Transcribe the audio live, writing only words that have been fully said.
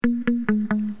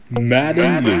Matt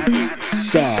and Luke's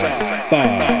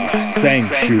Sci-Fi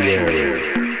Sanctuary.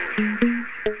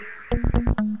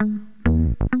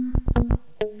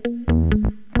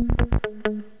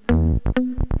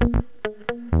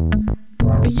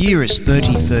 The year is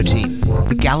 3013.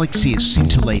 The galaxy is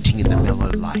scintillating in the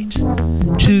mellow light.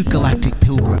 Two galactic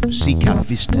pilgrims seek out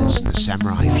vistas in the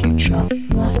samurai future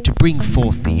to bring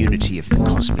forth the unity of the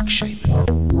cosmic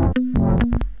shaman.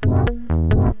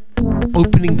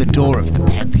 Opening the door of the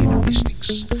pantheon of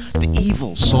mystics, the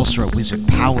evil sorcerer wizard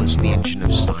powers the engine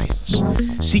of science,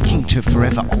 seeking to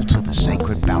forever alter the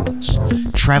sacred balance,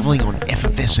 traveling on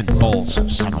effervescent balls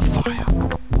of summer fire.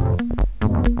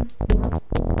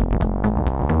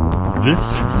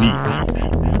 This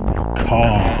week,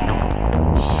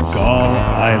 Kong, Skull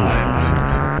Island.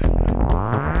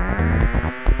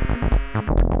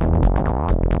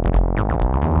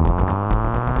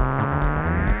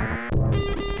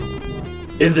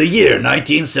 In the year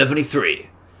 1973,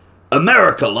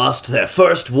 America lost their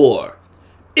first war.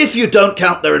 If you don't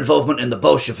count their involvement in the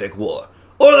Bolshevik War,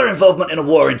 or their involvement in a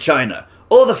war in China,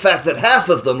 or the fact that half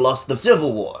of them lost the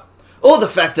Civil War, or the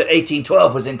fact that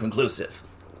 1812 was inconclusive.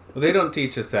 Well, they don't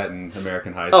teach us that in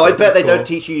American high school. Oh, I bet they don't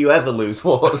teach you ever lose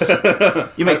wars.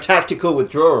 You make tactical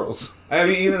withdrawals. I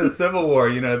mean, even the Civil War,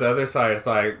 the other side is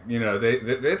like,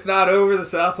 it's not over, the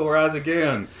South will rise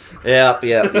again.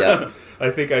 Yeah. I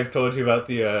think I've told you about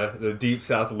the Deep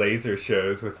South laser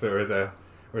shows where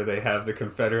they have the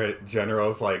Confederate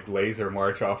generals like laser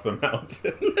march off the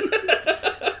mountain.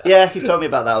 Yeah, you've told me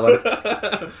about that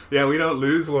one. Yeah, we don't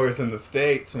lose wars in the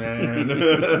States, man.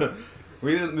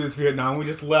 We didn't lose Vietnam, we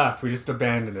just left. We just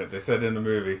abandoned it, they said in the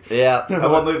movie. Yeah, and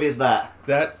what movie is that?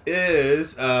 That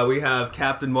is, we have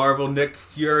Captain Marvel, Nick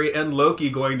Fury, and Loki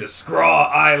going to Skrull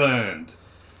Island.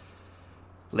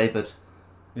 Labored.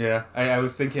 Yeah, I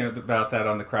was thinking about that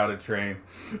on the crowded train.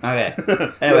 Okay.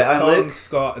 Anyway, I'm Luke.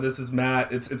 This is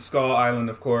Matt. It's Skull Island,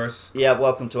 of course. Yeah,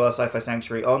 welcome to our Sci-Fi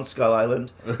Sanctuary on Skull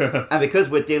Island. And because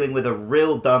we're dealing with a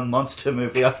real dumb monster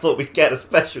movie, I thought we'd get a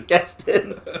special guest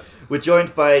in. We're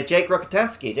joined by Jake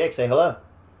Rokotansky. Jake, say hello.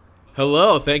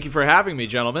 Hello, thank you for having me,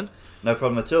 gentlemen. No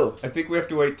problem at all. I think we have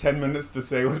to wait 10 minutes to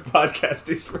say what podcast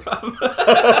he's from.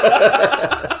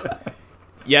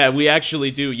 Yeah, we actually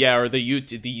do. Yeah, or the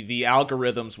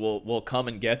algorithms will come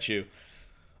and get you.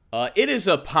 It is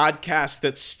a podcast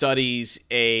that studies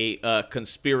a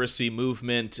conspiracy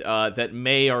movement that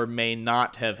may or may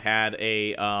not have had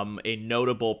a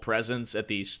notable presence at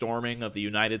the storming of the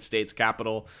United States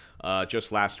Capitol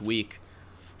just last week.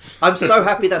 I'm so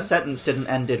happy that sentence didn't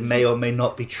end in may or may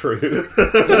not be true.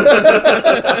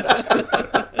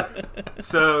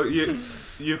 So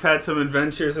you've had some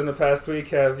adventures in the past week,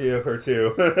 have you, or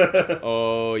two?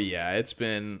 Oh yeah, it's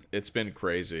been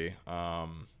crazy.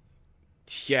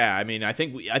 Yeah, I mean, I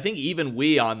think even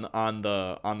we on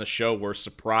the show were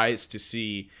surprised to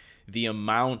see the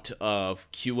amount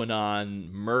of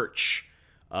QAnon merch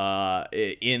worn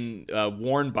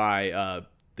by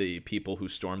the people who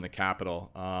stormed the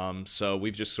Capitol. So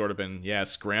we've just sort of been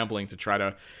scrambling to try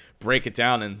to break it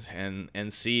down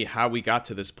and see how we got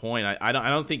to this point. I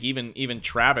don't think even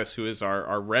Travis, who is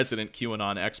our resident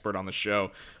QAnon expert on the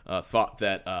show, thought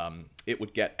that it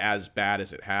would get as bad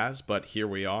as it has. But here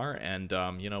we are, and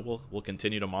we'll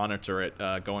continue to monitor it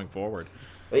going forward.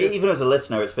 Even as a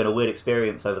listener, it's been a weird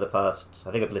experience over the past. I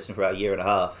think I've listened for about a year and a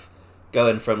half,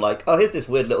 going from like, oh, here's this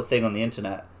weird little thing on the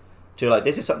internet, to like,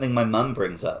 this is something my mum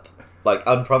brings up, like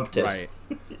unprompted. Right.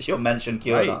 She'll mention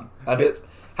QAnon, Right. and it's.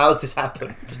 How's this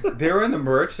happened? They were in the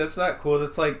merch. That's not cool.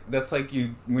 That's like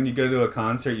you when you go to a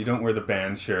concert, you don't wear the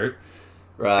band shirt.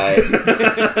 Right.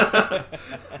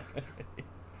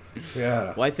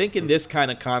 Yeah. Well, I think in this kind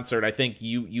of concert, I think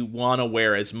you want to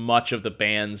wear as much of the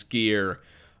band's gear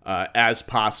as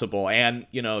possible, and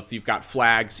if you've got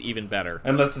flags, even better.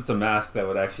 Unless it's a mask that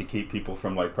would actually keep people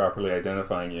from like properly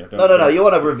identifying you. No. You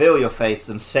want to reveal your face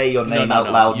and say your name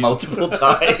out loud multiple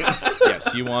times.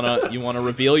 Yes, you want to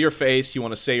reveal your face. You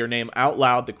want to say your name out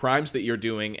loud, the crimes that you're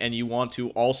doing, and you want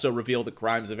to also reveal the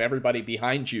crimes of everybody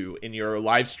behind you in your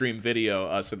live stream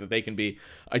video, so that they can be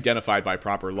identified by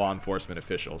proper law enforcement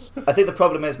officials. I think the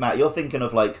problem is, Matt, you're thinking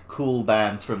of like cool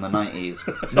bands from the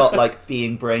 90s, not like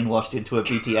being brainwashed into a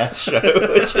BTS show,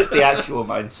 which is the actual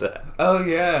mindset. Oh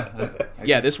yeah.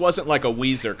 Yeah, this wasn't like a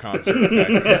Weezer concert.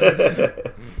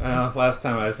 Last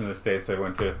time I was in the States, I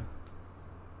went to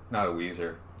not a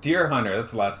Weezer. Deer Hunter.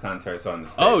 That's the last concert I saw in the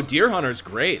States. Oh, Deer Hunter's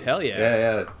great. Hell yeah.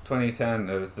 Yeah. 2010.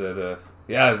 It was it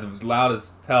was loud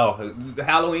as hell. The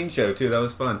Halloween show too. That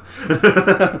was fun.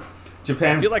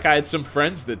 Japan. I feel like I had some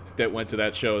friends that went to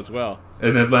that show as well.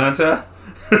 In Atlanta?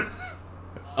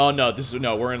 Oh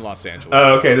no, we're in Los Angeles.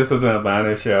 Oh, okay. This was an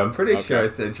Atlanta show. I'm pretty sure I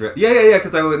said yeah.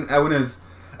 Because I went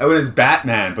as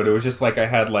Batman, but it was just like I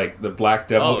had like the Black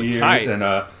Devil ears tight.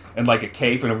 and like a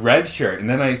cape and a red shirt, and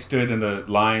then I stood in the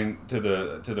line to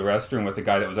the restroom with a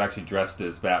guy that was actually dressed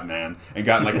as Batman and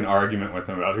got in like an argument with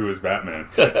him about who was Batman.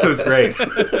 It was great.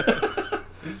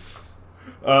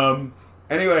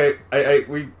 Anyway,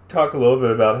 we talk a little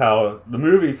bit about how the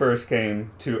movie first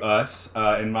came to us.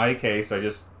 In my case, I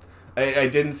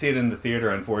didn't see it in the theater,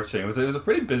 unfortunately. It was a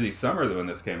pretty busy summer when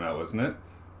this came out, wasn't it?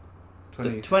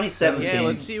 2017. Yeah,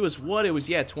 let's see. It was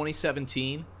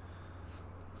 2017.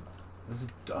 This is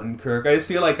Dunkirk. I just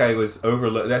feel like I was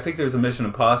overlooked. I think there was a Mission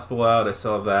Impossible out. I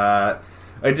saw that.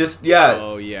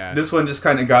 Oh yeah. This one just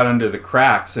kind of got under the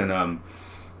cracks, and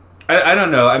I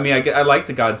don't know. I mean, I liked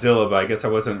the Godzilla, but I guess I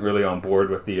wasn't really on board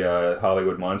with the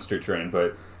Hollywood monster train.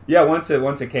 But yeah, once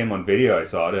it came on video, I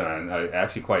saw it, and I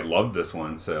actually quite loved this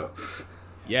one. So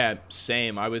yeah,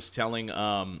 same. I was telling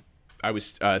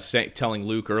telling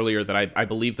Luke earlier that I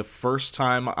believe the first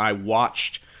time I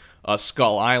watched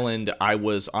Skull Island, I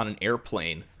was on an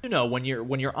airplane. You know, when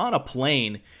you're on a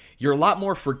plane, you're a lot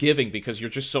more forgiving because you're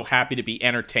just so happy to be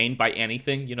entertained by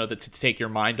anything, you know, to take your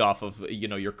mind off of, you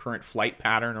know, your current flight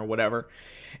pattern or whatever.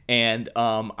 And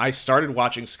I started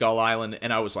watching Skull Island,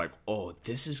 and I was like, oh,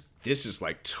 this is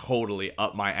like totally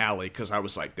up my alley, because I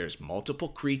was like, there's multiple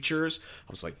creatures.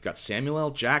 I was like, you got Samuel L.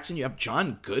 Jackson, you have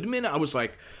John Goodman. I was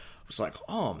like,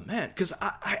 oh man, because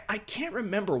I can't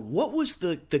remember, what was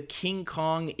the King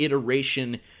Kong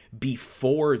iteration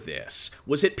before this?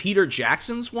 Was it Peter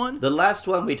Jackson's one? The last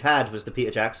one we'd had was the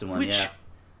Peter Jackson one, Which, yeah.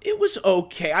 It was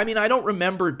okay. I mean, I don't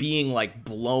remember being like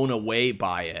blown away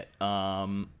by it.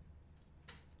 And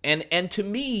to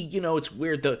me, you know, it's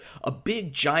weird. A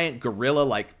big giant gorilla,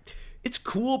 like, it's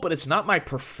cool, but it's not my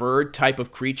preferred type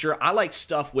of creature. I like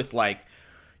stuff with, like,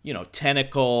 you know,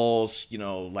 tentacles, you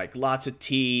know, like lots of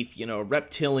teeth, you know,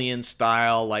 reptilian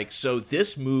style. Like, so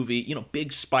this movie, you know,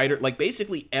 big spider, like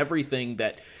basically everything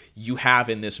that you have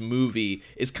in this movie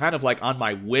is kind of like on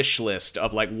my wish list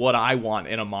of like what I want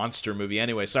in a monster movie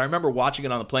anyway. So I remember watching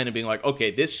it on the plane and being like,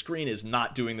 okay, this screen is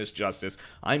not doing this justice.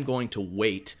 I'm going to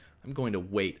wait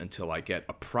until I get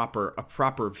a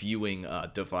proper viewing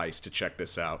device to check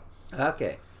this out.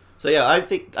 Okay. So yeah,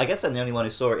 I guess I'm the only one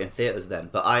who saw it in theaters then,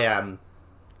 but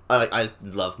I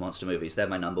love monster movies. They're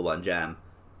my number one jam.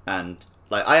 And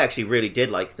like, I actually really did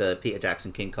like the Peter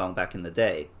Jackson King Kong back in the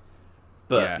day.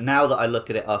 But now that I look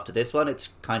at it after this one, it's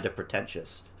kind of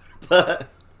pretentious. But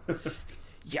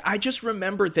yeah, I just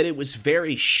remember that it was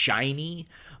very shiny,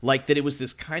 like that it was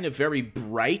this kind of very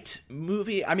bright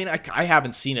movie. I mean, I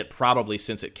haven't seen it probably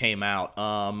since it came out.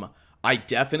 I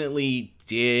definitely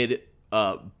did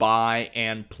buy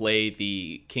and play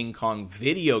the King Kong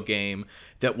video game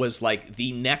that was like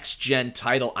the next gen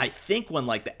title, I think, when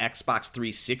like the Xbox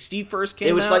 360 first came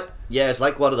out. It was like, yeah, it's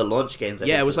like one of the launch games.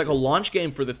 Yeah, it was like a launch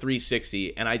game for the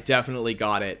 360, and I definitely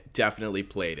got it, definitely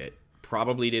played it.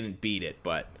 Probably didn't beat it,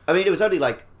 but I mean, it was only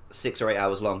like 6 or 8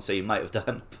 hours long, so you might have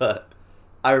done, but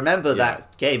I remember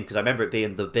that game because I remember it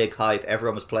being the big hype,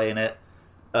 everyone was playing it,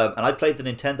 and I played the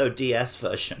Nintendo DS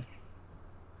version.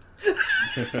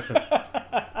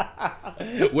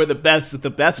 Where the best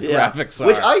graphics are,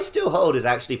 which I still hold is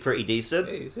actually pretty decent.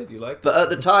 Hey, you said you liked it. But at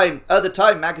the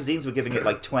time, magazines were giving it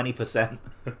like 20%.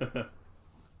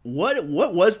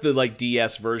 What was the like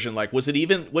DS version like? Was it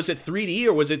 3D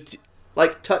or was it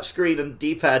like touchscreen and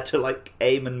D-pad to like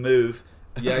aim and move?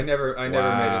 Yeah, I never made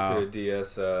it to a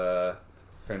DS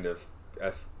kind of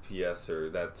FPS or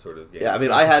that sort of game. Yeah, I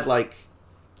mean, I had like,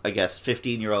 I guess,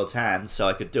 15-year-old's hands, so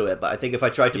I could do it. But I think if I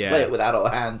tried to play it with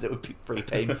adult hands, it would be pretty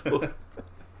painful.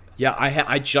 Yeah,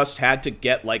 I just had to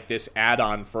get like this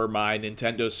add-on for my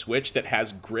Nintendo Switch that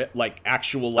has grip, like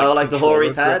actual like the Hori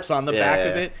grips pads on the back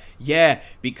of it. Yeah,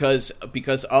 because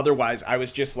otherwise I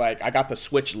was just like, I got the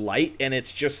Switch Lite and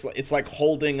it's like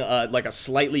holding like a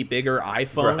slightly bigger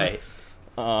iPhone.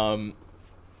 Right.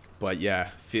 But yeah,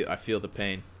 I feel the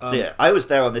pain. So yeah, I was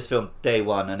there on this film day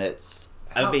one, and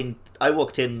I mean, I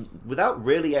walked in without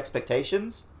really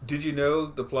expectations. Did you know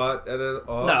the plot at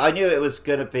all? No, I knew it was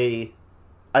going to be...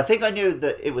 I think I knew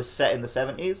that it was set in the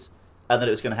 70s, and that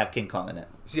it was going to have King Kong in it.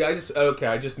 See, I just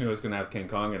knew it was going to have King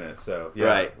Kong in it, so... Yeah,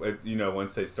 right. You know,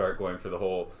 once they start going for the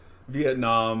whole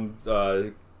Vietnam,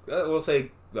 we'll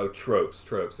say, tropes,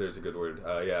 there's a good word.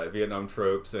 Vietnam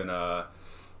tropes and...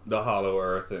 the Hollow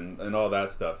Earth and all that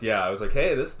stuff. Yeah, I was like,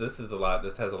 hey, this is a lot.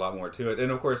 This has a lot more to it.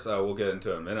 And of course, we'll get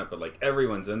into it in a minute. But like,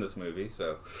 everyone's in this movie,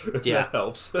 so yeah, that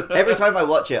helps. Every time I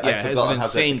watch it, I've it has forgotten an how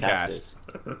good insane the cast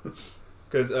is.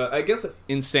 Because I guess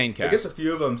Insane cast. I guess a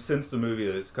few of them since the movie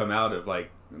has come out have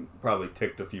like probably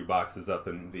ticked a few boxes up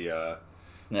in the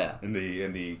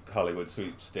in the Hollywood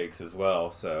sweepstakes as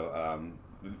well. So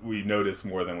we notice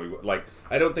more than we like.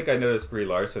 I don't think I noticed Brie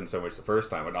Larson so much the first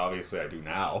time, but obviously I do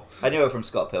now. I knew her from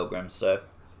Scott Pilgrim, so.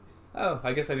 Oh,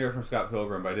 I guess I knew her from Scott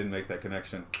Pilgrim, but I didn't make that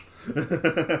connection.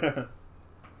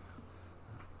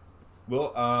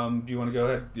 Well, do you want to go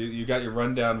ahead? You got your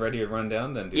rundown ready to run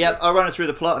down then? Yep, I'll run us through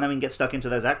the plot and then we can get stuck into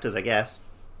those actors, I guess.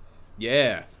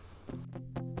 Yeah.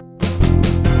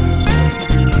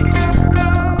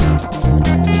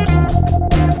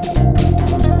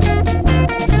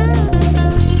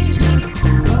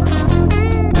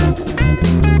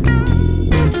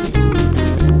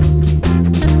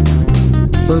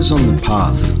 Those on the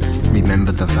path,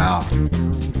 remember the vow.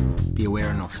 Be aware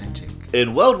and authentic.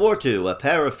 In World War II, a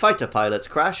pair of fighter pilots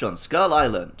crash on Skull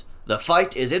Island. The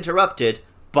fight is interrupted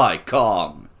by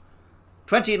Kong.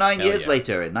 29 years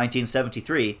later, in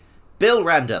 1973, Bill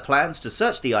Randa plans to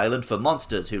search the island for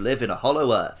monsters who live in a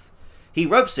hollow earth. He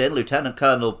ropes in Lieutenant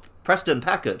Colonel Preston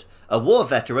Packard, a war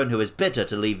veteran who is bitter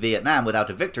to leave Vietnam without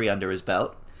a victory under his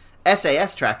belt,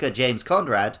 SAS tracker James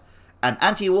Conrad, and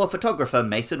anti-war photographer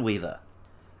Mason Weaver.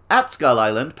 At Skull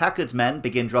Island, Packard's men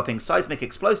begin dropping seismic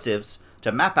explosives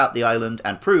to map out the island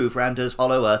and prove Randa's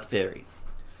hollow earth theory.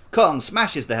 Kong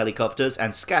smashes the helicopters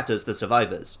and scatters the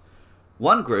survivors.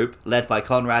 One group, led by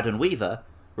Conrad and Weaver,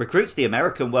 recruits the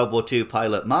American World War II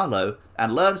pilot Marlowe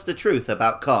and learns the truth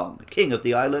about Kong, king of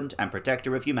the island and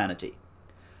protector of humanity.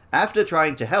 After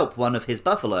trying to help one of his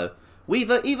buffalo,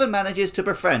 Weaver even manages to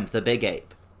befriend the big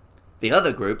ape. The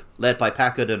other group, led by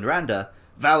Packard and Randa,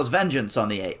 vows vengeance on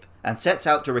the ape and sets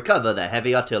out to recover their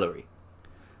heavy artillery.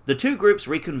 The two groups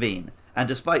reconvene, and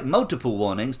despite multiple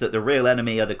warnings that the real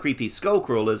enemy are the creepy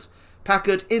Skullcrawlers,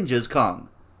 Packard injures Kong.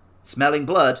 Smelling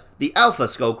blood, the Alpha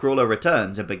Skullcrawler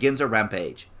returns and begins a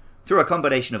rampage. Through a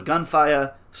combination of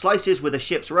gunfire, slices with a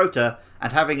ship's rotor,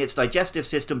 and having its digestive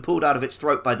system pulled out of its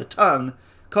throat by the tongue,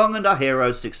 Kong and our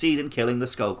heroes succeed in killing the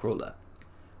Skullcrawler.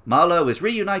 Marlowe is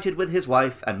reunited with his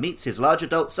wife and meets his large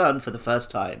adult son for the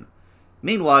first time.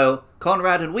 Meanwhile,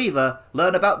 Conrad and Weaver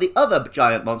learn about the other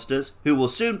giant monsters who will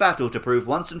soon battle to prove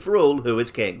once and for all who is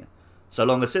king, so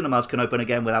long as cinemas can open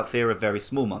again without fear of very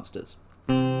small monsters.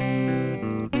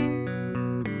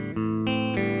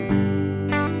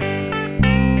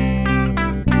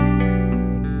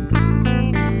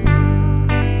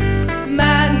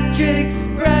 Magic's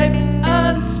ripe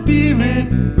on spirit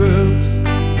ropes.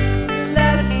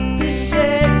 Lest the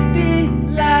shady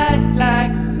light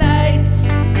like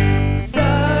nights.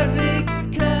 Sorry,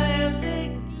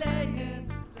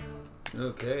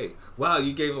 Okay. Wow,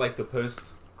 you gave like the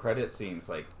post-credit scenes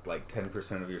like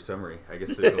 10% of your summary. I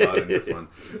guess there's a lot in this one.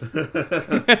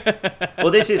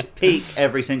 Well, this is peak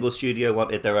every single studio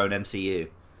wanted their own MCU.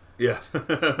 Yeah.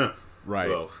 Right.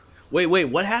 Well, Wait,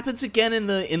 what happens again in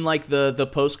the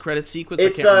post-credit sequence?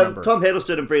 It's I can't remember. Tom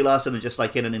Hiddleston and Brie Larson are just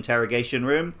like in an interrogation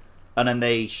room, and then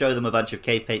they show them a bunch of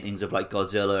cave paintings of like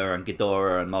Godzilla and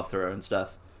Ghidorah and Mothra and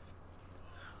stuff.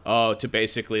 Oh, to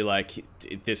basically like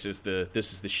this is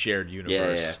the shared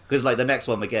universe. Yeah. Because like the next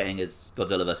one we're getting is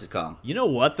Godzilla vs Kong. You know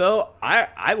what though?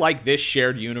 I like this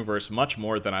shared universe much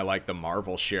more than I like the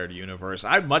Marvel shared universe.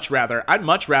 I'd much rather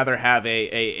have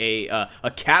a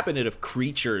cabinet of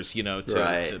creatures,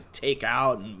 to take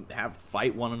out and have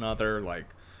fight one another. Like,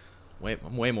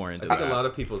 I'm way more into I think that. a lot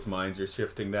of people's minds are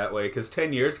shifting that way because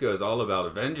 10 years ago is all about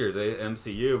Avengers,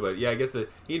 MCU. But yeah, I guess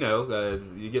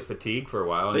you get fatigued for a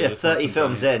while. Well, yeah, 30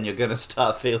 films in, you're gonna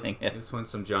start feeling it. You just want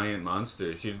some giant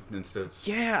monsters instead.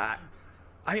 Yeah,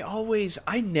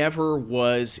 I never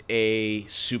was a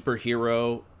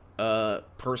superhero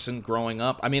person growing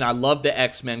up. I mean, I loved the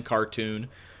X-Men cartoon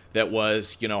that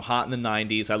was, hot in the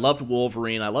 90s. I loved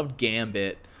Wolverine. I loved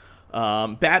Gambit.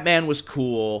 Batman was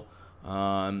cool.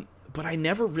 But I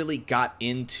never really got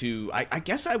into... I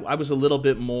guess I was a little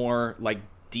bit more like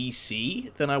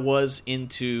DC than I was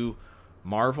into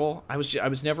Marvel. I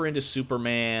was never into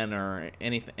Superman or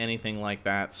anything like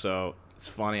that, so it's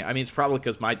funny. I mean, it's probably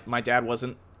because my dad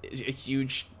wasn't a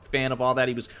huge fan of all that.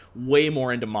 He was way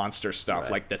more into monster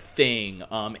stuff, like The Thing,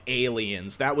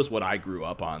 Aliens. That was what I grew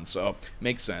up on, so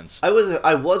makes sense. I was a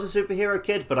superhero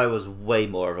kid, but I was way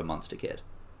more of a monster kid.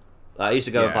 I used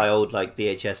to go and buy old like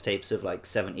VHS tapes of like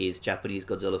 70s Japanese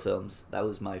Godzilla films. That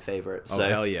was my favorite. Oh,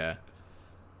 hell yeah.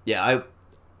 Yeah,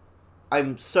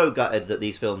 I'm so gutted that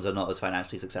these films are not as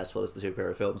financially successful as the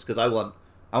superhero films, because I want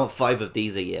 5 of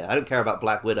these a year. I don't care about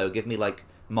Black Widow. Give me like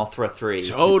Mothra 3.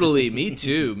 Totally. Me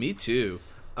too.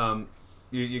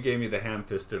 you gave me the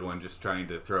ham-fisted one, just trying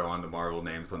to throw on the Marvel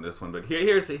names on this one. But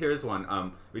here's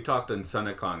one. We talked on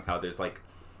Sonacon how there's like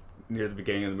near the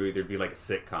beginning of the movie there'd be like a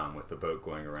sitcom with the boat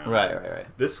going around. Right.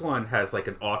 This one has like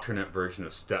an alternate version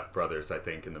of Step Brothers, I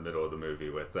think, in the middle of the movie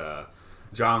with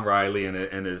John Riley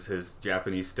and his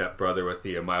Japanese stepbrother with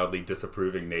the mildly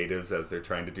disapproving natives as they're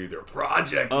trying to do their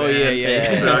project. Oh, man.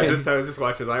 yeah. So I was just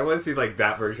watching. I want to see like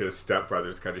that version of Step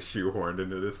Brothers kind of shoehorned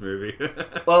into this movie.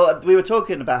 Well, we were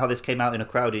talking about how this came out in a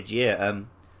crowded year.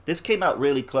 This came out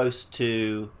really close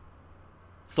to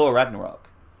Thor Ragnarok.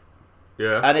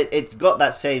 Yeah. And it's got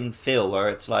that same feel where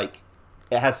it's like,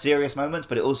 it has serious moments,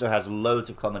 but it also has loads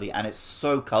of comedy, and it's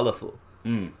so colourful.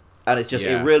 Mm. And it's just,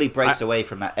 Yeah. it really breaks away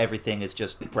from that. Everything is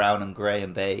just brown and grey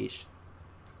and beige.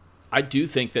 I do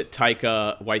think that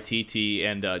Taika Waititi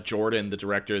and Jordan, the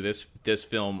director of this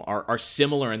film, are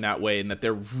similar in that way, in that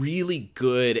they're really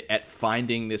good at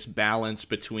finding this balance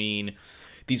between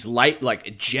these light,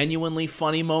 like genuinely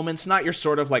funny moments, not your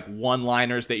sort of like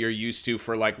one-liners that you're used to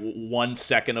for like 1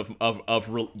 second of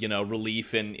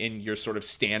relief in your sort of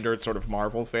standard sort of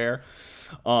Marvel fare.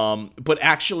 But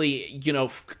actually,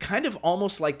 kind of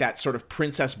almost like that sort of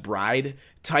Princess Bride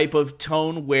type of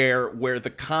tone where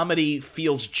the comedy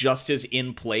feels just as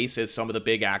in place as some of the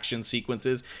big action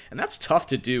sequences. And that's tough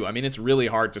to do. I mean, it's really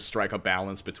hard to strike a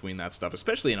balance between that stuff,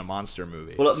 especially in a monster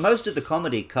movie. Well, most of the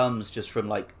comedy comes just from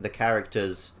like the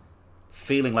characters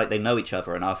feeling like they know each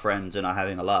other and are friends and are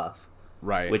having a laugh.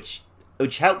 Right. Which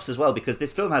helps as well, because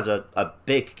this film has a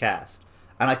big cast.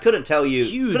 And I couldn't tell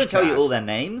you all their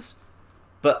names,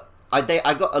 but I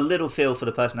got a little feel for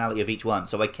the personality of each one,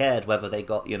 so I cared whether they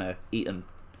got, eaten.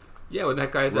 Yeah, when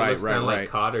that guy that looks kind of right. like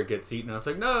Cotter gets eaten, I was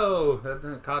like, no,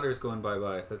 Cotter's going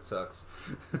bye-bye. That sucks.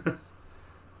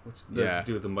 Which to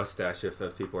do with the mustache, if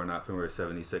people are not familiar with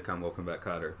 70s sitcom Welcome Back,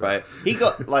 Kotter. Right. He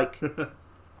got, like,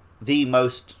 the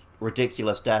most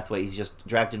ridiculous death where he's just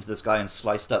dragged into the sky and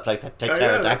sliced up like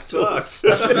pterodactyls.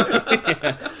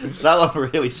 That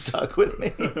one really stuck with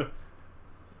me.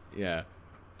 Yeah.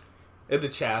 And the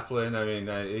chaplain, I mean,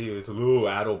 he was a little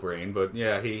addle-brained, but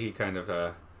yeah, he kind of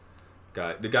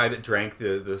got... The guy that drank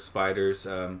the spider's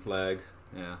leg,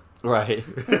 yeah. Right.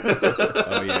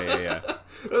 Oh, yeah.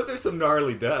 Those are some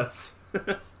gnarly deaths.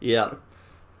 Yeah.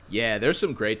 Yeah, there's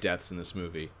some great deaths in this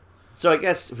movie. So I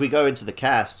guess if we go into the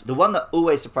cast, the one that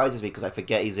always surprises me because I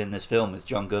forget he's in this film is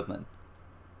John Goodman.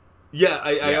 Yeah,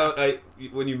 I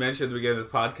when you mentioned at the beginning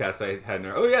of the podcast, I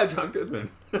had John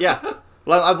Goodman. Yeah.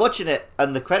 Well, I'm watching it,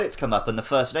 and the credits come up, and the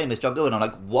first name is John Goodman. I'm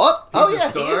like, what?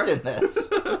 He's he is in this.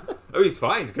 Oh, he's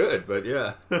fine. He's good, but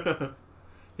yeah.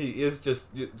 He is just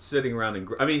sitting around and...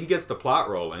 I mean, he gets the plot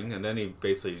rolling, and then he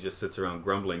basically just sits around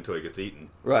grumbling until he gets eaten.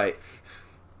 Right.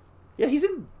 Yeah, he's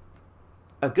in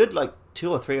a good,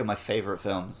 2 or 3 of my favorite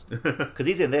films. Because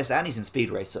he's in this, and he's in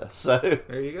Speed Racer, so...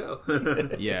 There you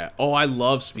go. Yeah. Oh, I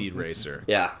love Speed Racer.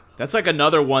 Yeah. That's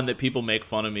another one that people make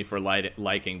fun of me for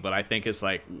liking, but I think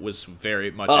was very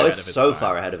much ahead of its time. Oh, it's so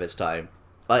far ahead of its time.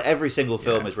 Every single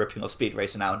film is ripping off Speed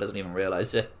Racer now and doesn't even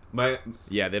realize it. They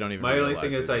don't even My realize only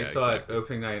thing is it. I saw it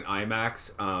opening night in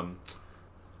IMAX,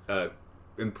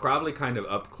 and probably kind of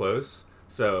up close.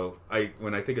 So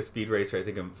when I think of Speed Racer, I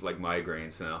think of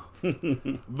migraines now.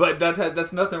 But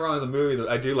that's nothing wrong with the movie.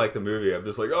 I do like the movie. I'm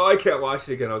just like, I can't watch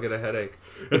it again. I'll get a headache.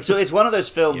 It's one of those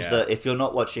films that if you're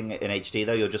not watching it in HD,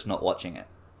 though, you're just not watching it.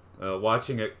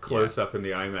 Watching it close up in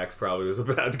the IMAX probably was a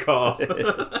bad call.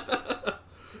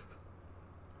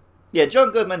 Yeah,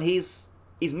 John Goodman, he's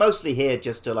mostly here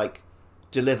just to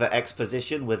deliver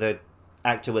exposition with an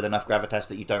actor with enough gravitas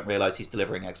that you don't realize he's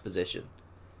delivering exposition.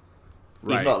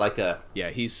 Right. He's not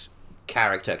he's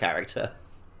character.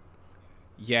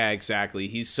 Yeah, exactly.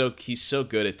 He's so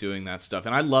good at doing that stuff,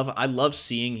 and I love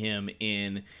seeing him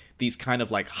in these kind of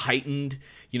heightened,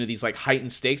 these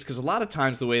heightened stakes, because a lot of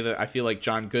times the way that I feel like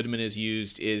John Goodman is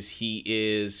used is he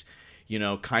is,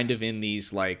 kind of in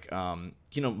these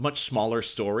much smaller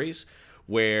stories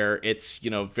where it's,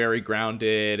 very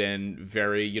grounded and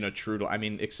very, true to, I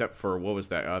mean, except for, what was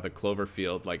that, the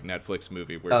Cloverfield, Netflix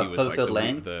movie where he was Cloverfield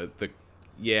Lane?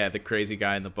 the crazy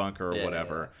guy in the bunker or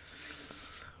whatever. Yeah.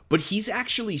 But he's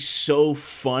actually so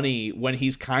funny when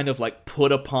he's kind of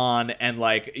put upon and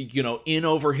in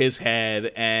over his head,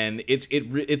 and it's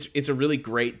a really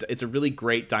great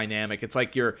dynamic. It's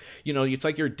like your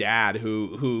dad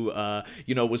who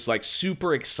was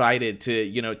super excited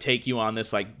to take you on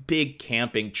this big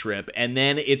camping trip, and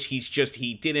then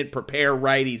he didn't prepare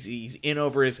right. He's in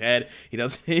over his head. He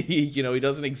doesn't he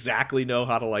doesn't exactly know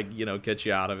how to get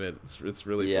you out of it. It's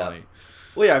really funny.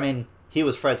 Well, yeah, I mean, he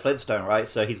was Fred Flintstone, right?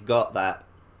 So he's got that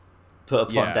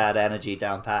put upon dad energy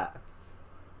down pat.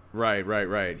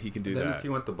 Right. He can do Then that. if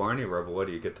you want the Barney rubble, what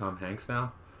do you get? Tom Hanks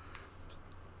now?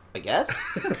 I guess.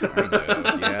 Kind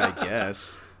of. Yeah, I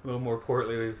guess. A little more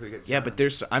portly. We get Yeah, but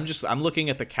I'm looking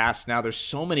at the cast now. There's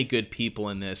so many good people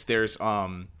in this. There's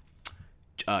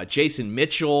Jason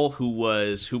Mitchell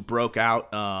who broke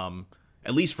out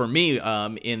at least for me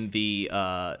in the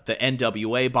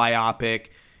NWA biopic.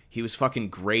 He was fucking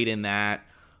great in that.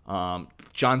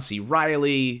 John C.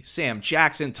 Reilly, Sam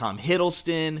Jackson, Tom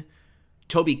Hiddleston,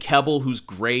 Toby Kebbell, who's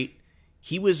great.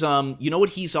 He was you know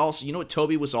what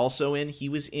Toby was also in? He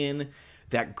was in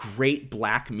that great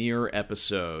Black Mirror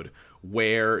episode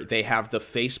where they have the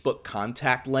Facebook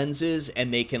contact lenses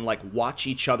and they can like watch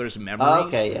each other's memories. Oh,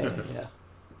 okay, yeah.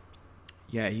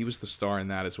 Yeah, he was the star in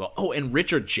that as well. Oh, and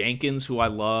Richard Jenkins, who I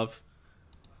love.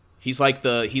 He's like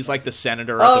the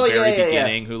senator at the very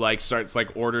beginning who like starts like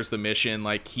orders the mission.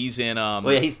 Like he's in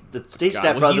he's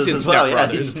Step Brothers as well.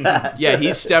 Yeah, he's dad. Yeah,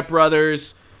 he's Step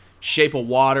Brothers. Shape of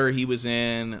Water he was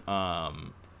in.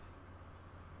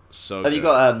 So have you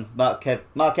got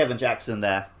Mark Evan Jackson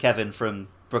there? Kevin from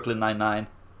Brooklyn Nine-Nine.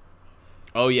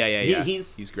 Oh yeah.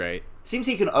 He's great. Seems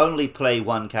he can only play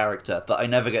one character, but I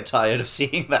never get tired of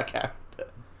seeing that character.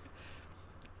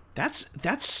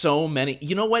 That's so many.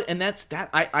 You know what? And that's that.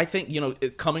 I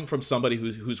think coming from somebody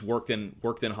who's worked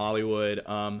in Hollywood,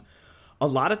 a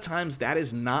lot of times that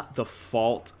is not the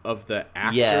fault of the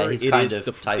actor. Yeah, he's kind of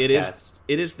typecast.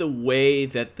 It is the way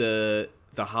that the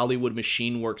Hollywood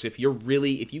machine works. If you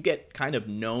get kind of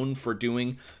known for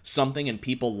doing something and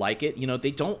people like it,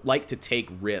 they don't like to take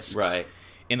risks. Right.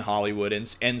 In Hollywood,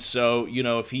 and so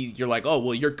if you're like, oh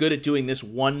well, you're good at doing this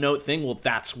one note thing, well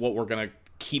that's what we're gonna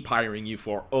keep hiring you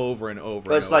for over and over.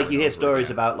 But it's like you hear stories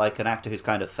about like an actor who's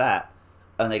kind of fat,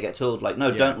 and they get told like,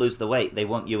 no, don't lose the weight. They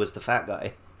want you as the fat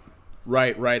guy.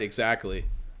 Right, exactly.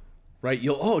 Right,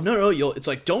 it's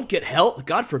like don't get health.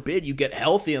 God forbid you get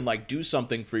healthy and like do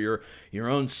something for your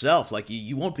own self. Like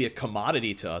you won't be a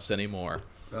commodity to us anymore.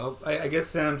 Well, I guess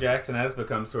Sam Jackson has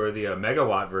become sort of the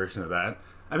megawatt version of that.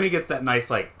 I mean, he gets that nice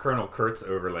like Colonel Kurtz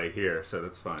overlay here, so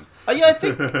that's fun. Oh yeah, I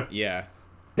think yeah.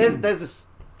 There's this,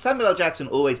 Samuel L. Jackson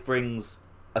always brings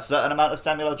a certain amount of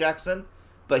Samuel L. Jackson,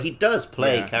 but he does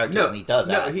play characters and he does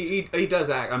act. No, he does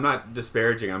act. I'm not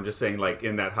disparaging. I'm just saying, like,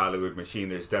 in that Hollywood machine,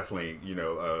 there's definitely,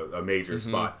 a major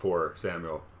spot for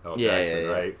Samuel L. Jackson,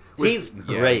 right? He's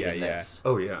great in this.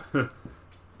 Oh, yeah.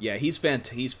 Yeah, he's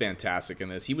fantastic in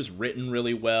this. He was written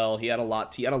really well. He had a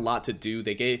lot to do.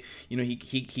 They gave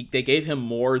they gave him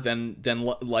more than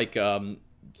like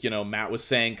Matt was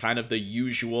saying, kind of the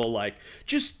usual, like,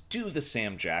 just do the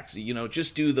Sam Jackson,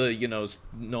 just do the,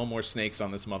 no more snakes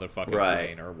on this motherfucking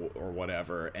plane or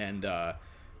whatever. And no,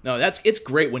 it's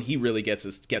great when he really gets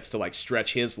to like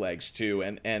stretch his legs too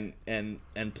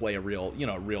and play a real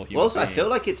human Also, being. I feel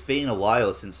like it's been a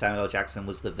while since Samuel L. Jackson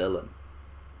was the villain.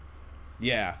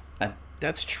 Yeah, and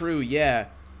that's true. Yeah.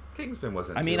 Kingsman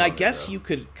wasn't. I mean, too I long guess ago. you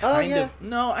could kind of.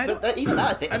 No, I don't. But even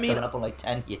that, I think, it's coming up on like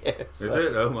 10 years. So. Is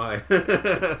it? Oh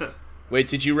my. Wait,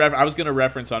 did you? I was going to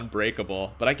reference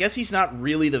Unbreakable, but I guess he's not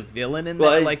really the villain in that.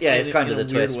 Well, like, it's kind of the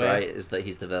twist, way. right? Is that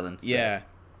he's the villain? So. Yeah.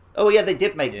 Oh yeah, they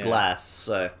did make Glass.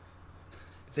 So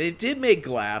they did make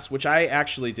Glass, which I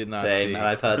actually did not see. And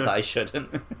I've heard that I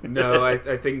shouldn't. No, I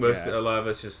think a lot of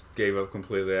us just gave up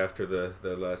completely after the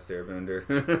Last Airbender.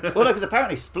 Well, no, because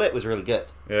apparently Split was really good.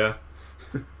 Yeah.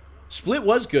 Split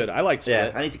was good. I liked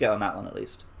Split. Yeah, I need to get on that one at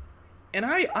least. And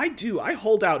I do. I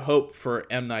hold out hope for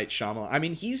M. Night Shyamalan. I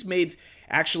mean, he's made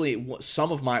actually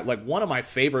some of my, like, one of my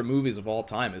favorite movies of all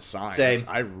time is Signs. Same.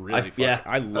 I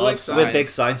love Signs. We're big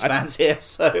Signs fans here,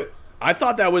 so. I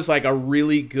thought that was like a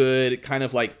really good kind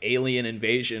of like alien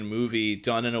invasion movie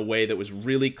done in a way that was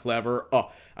really clever.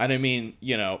 Oh, and I mean,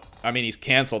 he's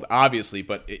canceled obviously,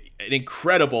 but an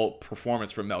incredible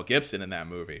performance from Mel Gibson in that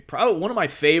movie. Probably one of my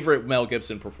favorite Mel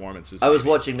Gibson performances. I was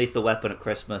watching Lethal Weapon at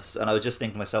Christmas, and I was just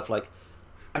thinking to myself, like,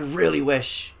 I really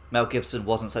wish Mel Gibson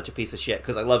wasn't such a piece of shit,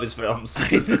 because I love his films.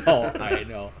 I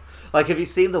know. Like, have you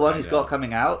seen the one he's got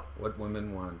coming out? What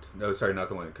Women Want. No, sorry, not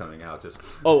the one coming out. Just.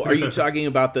 Oh, are you talking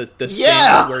about the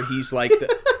Santa where he's like,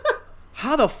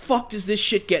 how the fuck does this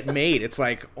shit get made? It's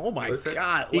like, oh my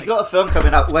god! He got a film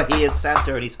coming out where he is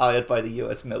Santa and he's hired by the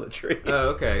U.S. military.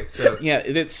 Oh, okay. So yeah,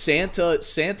 that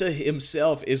Santa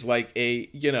himself is like a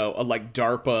like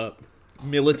DARPA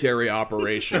military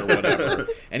operation or whatever,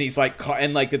 and he's like,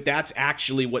 and like that's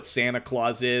actually what Santa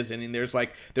Claus is. And there's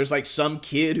like some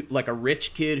kid, like a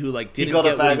rich kid who like didn't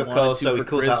get what he wanted to for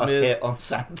Christmas. Out a hit on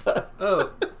Santa.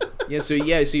 Oh, so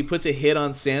he puts a hit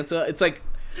on Santa. It's like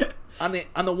on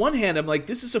the one hand, I'm like,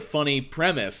 this is a funny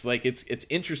premise, like it's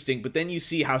interesting, but then you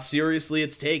see how seriously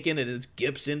it's taken, and it's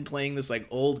Gibson playing this like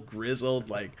old grizzled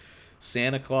like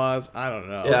Santa Claus. I don't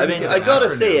know. Yeah, I mean, I gotta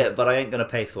see it, but I ain't gonna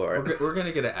pay for it. We're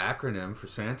gonna get an acronym for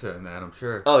Santa in that, I'm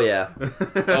sure. Oh yeah.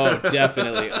 Oh,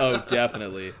 definitely. Oh,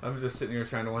 definitely. I'm just sitting here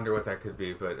trying to wonder what that could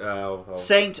be, but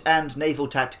Saint and Naval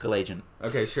Tactical Agent.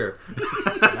 okay, sure.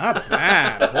 Not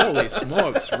bad. Holy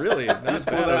smokes, really not bad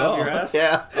Pull that at out all. your ass.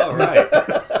 Yeah. All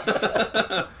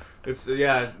right. It's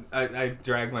I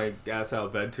dragged my ass out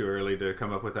of bed too early to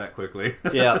come up with that quickly.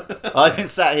 Yeah. I've been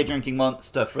sat here drinking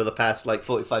Monster for the past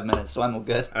 45 minutes, so I'm all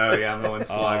good. Oh yeah, I'm the one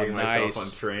slogging myself nice.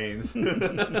 on trains.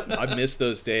 I miss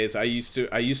those days. I used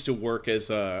to work as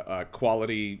a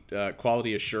quality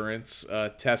assurance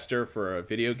tester for a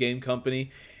video game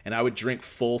company, and I would drink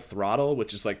Full Throttle,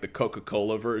 which is like the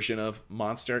Coca-Cola version of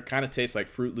Monster. It kind of tastes like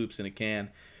Fruit Loops in a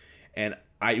can, and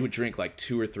I would drink like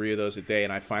 2 or 3 of those a day,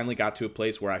 and I finally got to a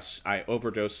place where I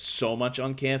overdosed so much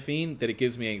on caffeine that it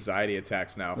gives me anxiety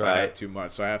attacks now if I have too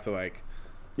much. So I have to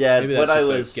Yeah, maybe when that's I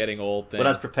just was getting old thing. when I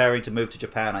was preparing to move to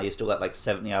Japan, I used to work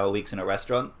 70-hour weeks in a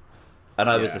restaurant, and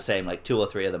I was Yeah. the same, 2 or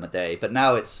 3 of them a day. But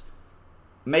now it's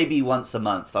maybe once a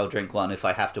month I'll drink one if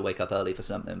I have to wake up early for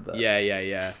something. But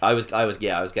yeah. I was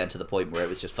getting to the point where it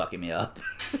was just fucking me up.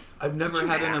 I've never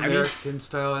had an American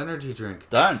style energy drink.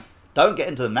 Don't get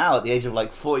into them now at the age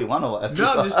of 41 or whatever.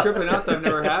 No, I'm just tripping out that I've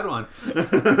never had one.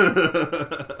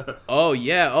 Oh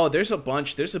yeah. Oh, there's a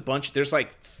bunch. There's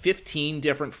 15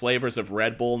 different flavors of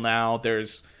Red Bull now.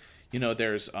 There's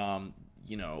 7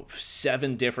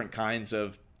 different kinds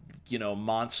of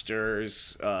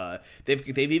Monsters.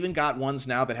 They've even got ones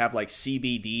now that have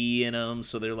CBD in them,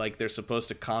 so they're supposed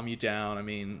to calm you down. I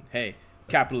mean, hey,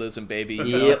 capitalism, baby.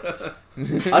 Yep.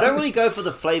 I don't really go for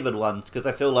the flavored ones because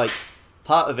I feel like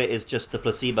part of it is just the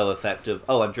placebo effect of,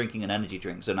 oh, I'm drinking an energy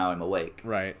drink, so now I'm awake.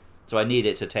 Right. So I need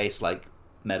it to taste like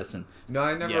medicine. No,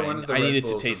 I never wanted the I Red need it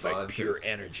to Bulls taste and like vodkas. pure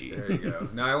energy. There you go.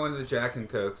 No, I wanted the Jack and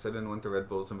Cokes. I didn't want the Red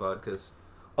Bulls and vodkas.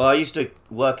 Oh, I used to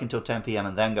work until 10 p.m.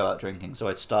 and then go out drinking, so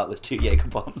I'd start with 2 Jaeger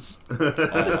bombs. Oh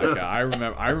my god,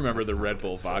 I remember the Red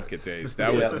Bull vodka days.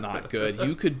 That was not good.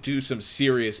 You could do some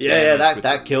serious damage with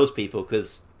that kills people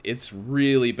because it's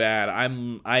really bad.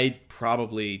 I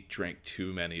probably drank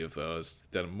too many of those,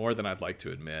 more than I'd like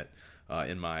to admit,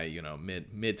 in my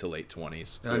mid to late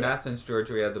 20s. Now, in Athens,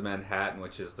 Georgia, we had the Manhattan,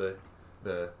 which is the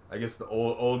I guess the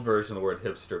old version of the word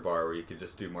hipster bar, where you could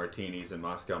just do martinis and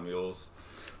Moscow mules.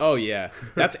 Oh yeah,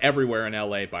 that's everywhere in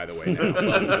LA, by the way.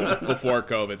 Now, before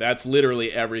COVID, that's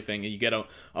literally everything. You get a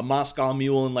Moscow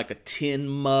Mule in a tin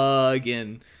mug,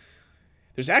 and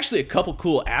there's actually a couple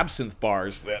cool absinthe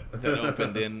bars that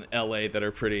opened in LA that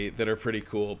are pretty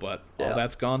cool. But all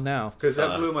that's gone now. Because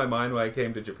that blew my mind when I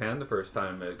came to Japan the first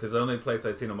time. Because the only place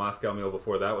I'd seen a Moscow Mule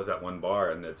before that was at one bar,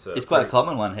 and it's quite a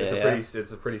common one here.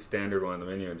 It's a pretty standard one on the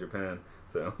menu in Japan.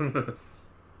 So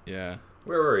yeah.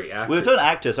 Where were we? We were talking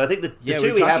actors. I think the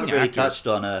two we haven't really actors. touched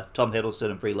on are Tom Hiddleston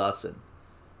and Brie Larson.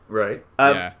 Right.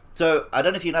 Yeah. So I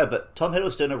don't know if you know, but Tom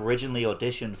Hiddleston originally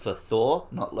auditioned for Thor,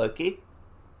 not Loki.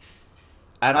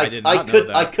 And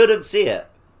I couldn't see it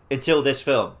until this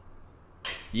film.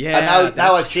 Yeah. And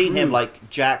now I've seen him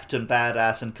jacked and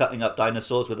badass and cutting up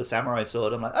dinosaurs with a samurai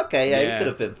sword. I'm like, okay, he could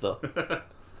have been Thor.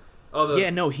 Yeah,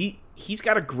 no, he's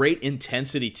got a great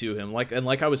intensity to him. Like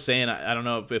I was saying, I don't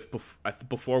know if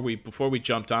before we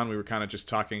jumped on, we were kind of just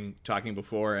talking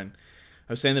before, and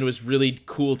I was saying that it was really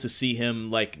cool to see him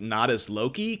not as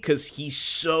Loki, because he's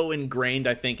so ingrained,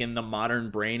 I think, in the modern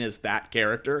brain as that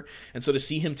character, and so to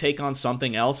see him take on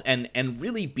something else and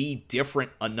really be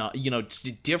different enough,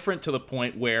 different to the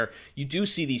point where you do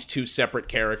see these two separate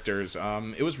characters.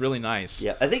 It was really nice.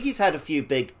 Yeah, I think he's had a few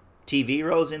big TV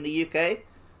roles in the UK.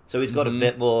 So he's got a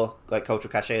bit more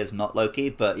cultural cachet as not Loki,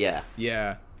 but yeah.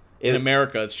 Yeah. In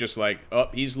America, it's just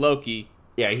he's Loki.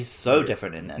 Yeah, he's so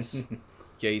different in this.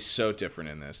 Yeah, he's so different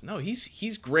in this. No,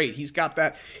 he's great. He's got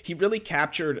that. He really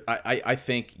captured. I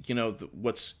think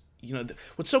what's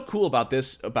so cool about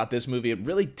this movie. It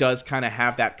really does kind of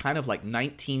have that kind of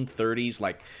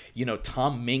 1930s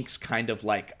Tom Minks kind of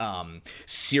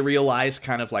serialized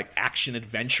kind of action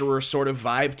adventurer sort of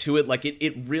vibe to it.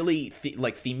 It really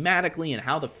thematically and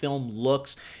how the film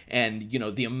looks, and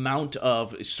the amount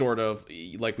of sort of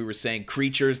we were saying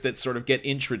creatures that sort of get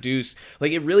introduced.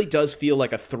 It really does feel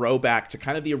like a throwback to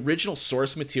kind of the original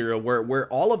source material where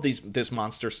all of this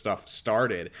monster stuff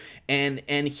started,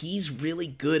 and he's really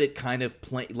good at kind of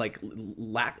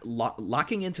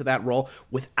locking into that role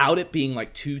without it being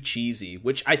too cheesy,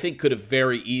 which I think could have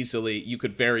very easily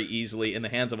in the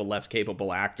hands of a less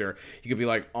capable actor, you could be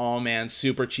like, oh man,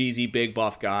 super cheesy big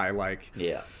buff guy,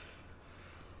 Yeah.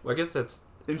 Well, I guess that's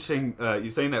interesting. You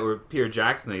saying that with Peter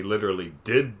Jackson, they literally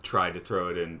did try to throw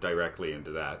it in directly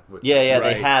into that. They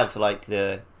Right. have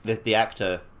the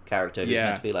actor character who's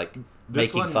meant to be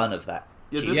making fun of that.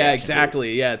 Yeah,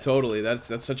 exactly. Yeah, totally.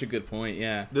 That's such a good point.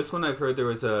 Yeah. This one I've heard there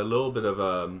was a little bit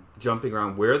of jumping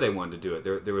around where they wanted to do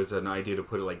it. There was an idea to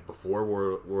put it like before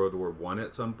World War One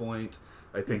at some point.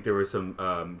 I think there were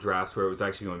some drafts where it was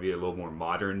actually going to be a little more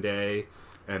modern day.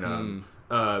 And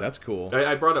that's cool.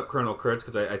 I brought up Colonel Kurtz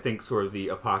because I think sort of the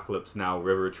Apocalypse Now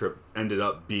river trip ended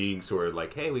up being sort of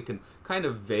like, hey, we can kind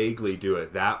of vaguely do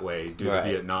it that way, do the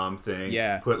Vietnam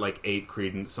thing, put like 8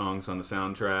 Creedence songs on the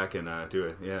soundtrack and do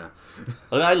it,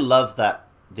 Well, I love that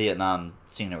Vietnam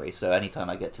scenery, so anytime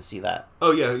I get to see that.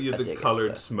 Oh yeah, the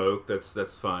colored smoke,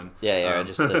 that's fun. Yeah,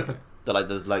 just the like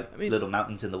those little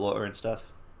mountains in the water and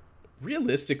stuff.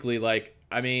 Realistically, like,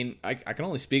 I mean, I can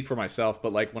only speak for myself,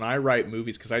 but like when I write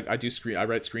movies, because I write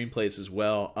screenplays as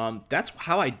well. That's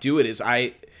how I do it. Is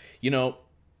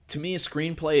to me, a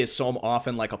screenplay is so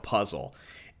often like a puzzle,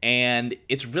 and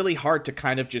it's really hard to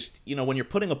kind of just, when you're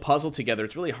putting a puzzle together,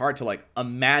 it's really hard to like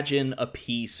imagine a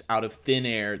piece out of thin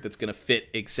air that's gonna fit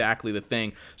exactly the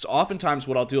thing. So oftentimes,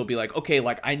 what I'll do will be like, okay,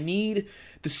 like I need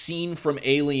the scene from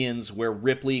Aliens where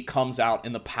Ripley comes out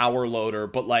in the power loader,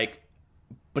 but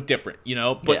different,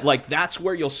 like that's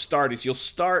where you'll start. Is you'll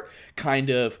start kind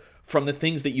of from the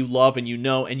things that you love and you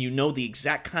know the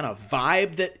exact kind of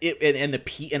vibe that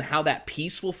it and how that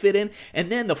piece will fit in,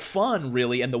 and then the fun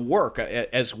really and the work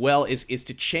as well is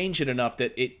to change it enough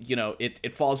that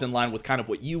it falls in line with kind of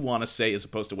what you want to say as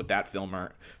opposed to what that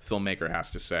filmmaker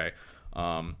has to say.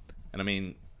 And I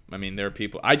mean, there are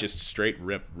people I just straight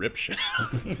rip shit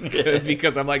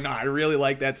because I'm like, no, I really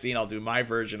like that scene. I'll do my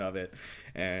version of it,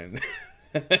 and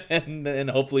and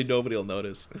hopefully nobody will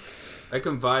notice. I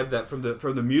can vibe that from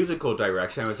the musical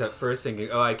direction. I was at first thinking,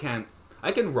 oh, I can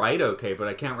write okay, but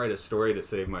I can't write a story to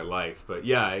save my life. But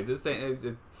yeah,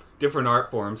 different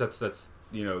art forms. That's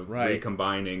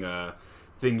recombining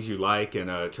things you like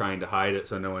and trying to hide it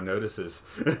so no one notices.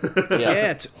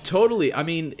 Yeah, totally. I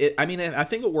mean, I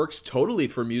think it works totally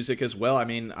for music as well. I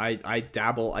mean, I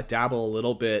dabble a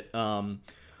little bit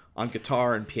on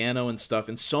guitar and piano and stuff,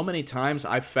 and so many times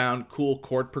I've found cool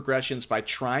chord progressions by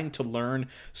trying to learn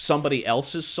somebody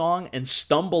else's song and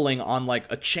stumbling on like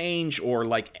a change or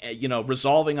like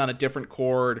resolving on a different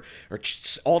chord or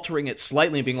altering it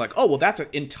slightly and being like, oh well, that's an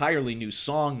entirely new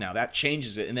song now, that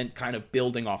changes it, and then kind of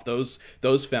building off those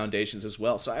foundations as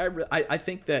well. So I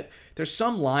think that there's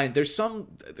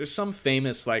some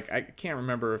famous, like, I can't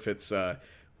remember if it's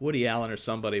Woody Allen or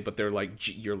somebody, but they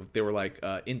were like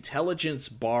intelligence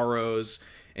borrows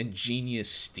and genius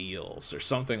steals or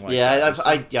something like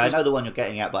that. I know the one you're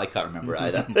getting at, but I can't remember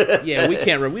either. Yeah,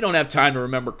 we don't have time to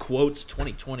remember quotes.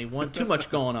 2021, too much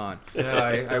going on.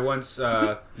 Yeah, I once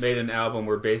made an album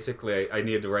where basically I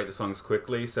needed to write the songs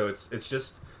quickly, so it's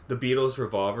just the Beatles'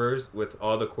 Revolvers with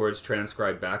all the chords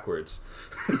transcribed backwards.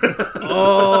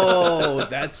 Oh,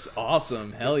 that's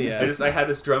awesome. Hell yeah. I had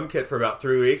this drum kit for about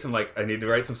 3 weeks. I'm like, I need to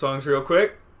write some songs real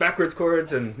quick, backwards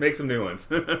chords, and make some new ones.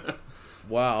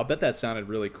 Wow, I bet that sounded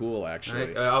really cool,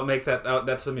 actually. I'll make that.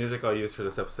 That's the music I'll use for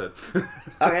this episode.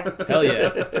 Okay. Hell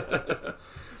yeah.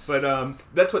 But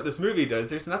that's what this movie does.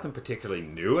 There's nothing particularly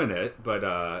new in it,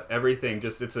 but everything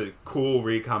it's a cool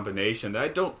recombination that I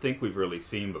don't think we've really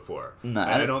seen before. No,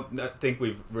 I don't think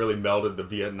we've really melded the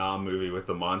Vietnam movie with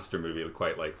the monster movie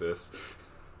quite like this.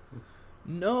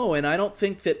 No, and I don't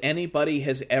think that anybody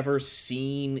has ever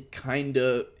seen kind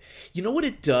of... You know what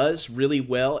it does really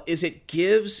well is it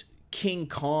gives King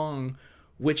Kong,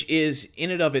 which is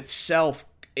in and of itself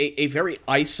a very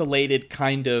isolated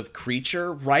kind of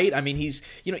creature, right? I mean, he's,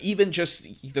 even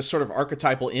just the sort of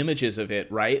archetypal images of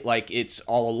it, right? Like it's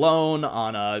all alone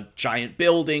on a giant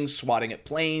building, swatting at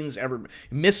planes,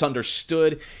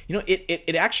 misunderstood.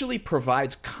 It actually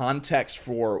provides context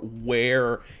for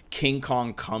where King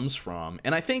Kong comes from.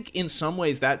 And I think in some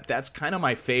ways that's kind of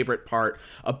my favorite part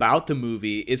about the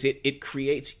movie is it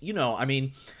creates,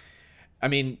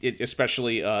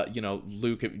 especially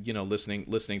Luke,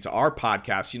 listening to our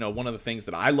podcast, one of the things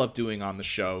that I love doing on the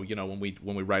show, when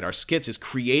we write our skits is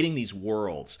creating these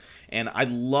worlds. And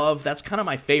that's kind of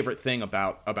my favorite thing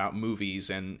about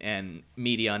movies and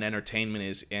media and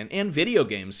entertainment and video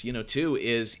games, too,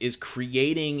 is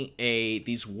creating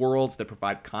these worlds that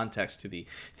provide context to the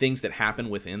things that happen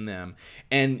within them.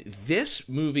 And this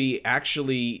movie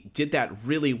actually did that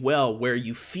really well, where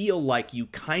you feel like you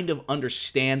kind of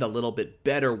understand a little bit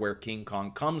better where King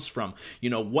Kong comes from.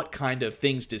 What kind of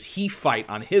things does he fight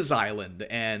on his island,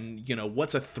 and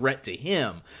what's a threat to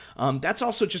him. That's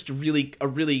also just a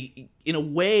really in a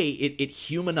way it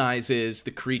humanizes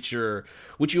the creature,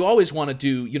 which you always want to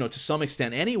do, to some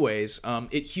extent anyways.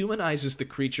 It humanizes the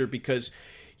creature because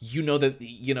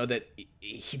that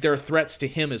there are threats to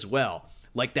him as well.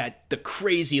 like the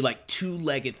crazy like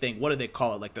two-legged thing. What do they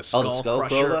call it? Like the skull, Oh, the skull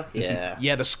crusher. crawler? Yeah.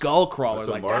 Yeah, the skull crawler. That's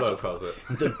what like Marlowe calls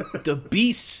it. the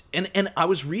beasts. And I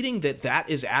was reading that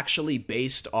is actually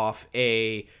based off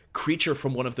a creature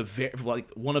from one of the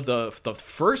the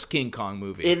first King Kong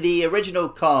movies. In the original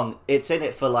Kong, it's in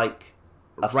it for like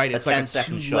Right, it's like a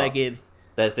 10-second shot. two-legged.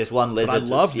 There's this one lizard. But I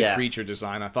love the yeah. creature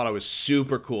design. I thought it was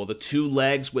super cool. The two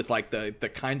legs with like the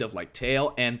kind of like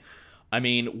tail. And I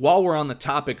mean, while we're on the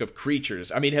topic of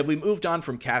creatures, I mean, have we moved on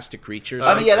from cast to creatures?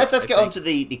 I mean, yeah, let's I get think- on to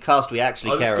the cast we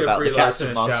actually I'll just care give about, Brie the cast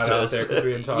Larson of a shout out there 'cause we monsters.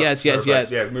 didn't talk Yes, to her, yes, but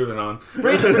yes. Yeah, moving on.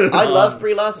 I love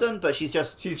Brie Larson, but she's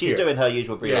here. doing her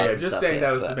usual Brie Yeah, Larson just stuff saying here,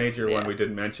 that was but, the major yeah. one we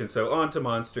didn't mention. So on to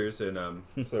monsters and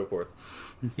so forth.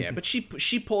 Yeah, but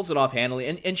she pulls it off handily,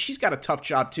 and she's got a tough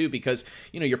job too because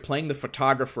you're playing the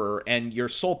photographer, and your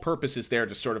sole purpose is there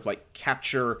to sort of like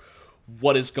capture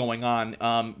what is going on.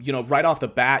 Right off the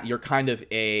bat, you're kind of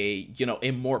a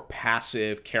more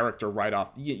passive character right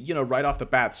off the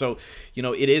bat. So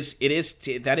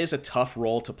that is a tough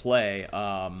role to play.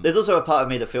 There's also a part of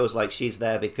me that feels like she's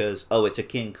there because it's a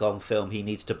King Kong film. He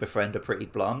needs to befriend a pretty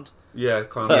blonde. Yeah,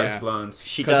 Kong Yeah. blondes.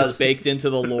 She Because does, it's baked into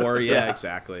the lore. Yeah, Yeah.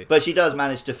 exactly. but she does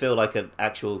manage to feel like an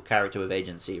actual character with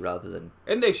agency rather than.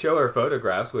 And they show her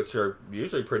photographs, which are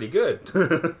usually pretty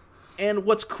good. And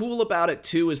what's cool about it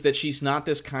too is that she's not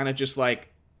this kind of just like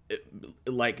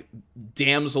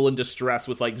damsel in distress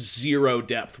with like zero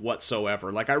depth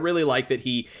whatsoever. Like I really like that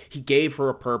he gave her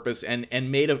a purpose and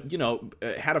made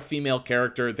had a female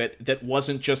character that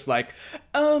wasn't just like,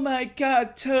 oh my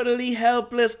god, totally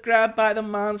helpless, grabbed by the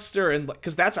monster, and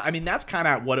because that's kind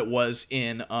of what it was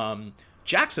in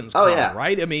Jackson's Kong, yeah.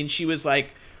 right? I mean, she was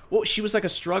like. Well, she was like a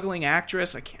struggling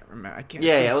actress. I can't remember.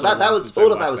 Yeah, it's well, so that long was since I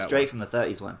all of that watched was one. straight from the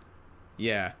 30s one.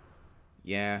 Yeah.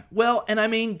 Yeah. Well, and I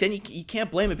mean, then you can't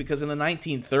blame it because in the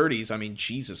 1930s, I mean,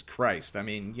 Jesus Christ. I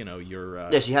mean, you're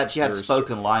Yeah, she had you're-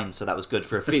 spoken lines, so that was good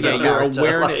for a yeah, female your character.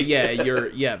 awareness.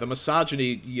 like- The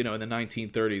misogyny, in the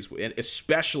 1930s, and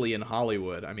especially in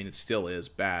Hollywood. I mean, it still is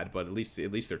bad, but at least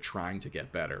they're trying to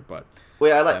get better. But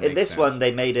Well, I like that in makes this one sense.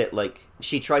 they made it like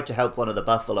she tried to help one of the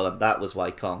buffalo, and that was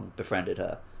why Kong befriended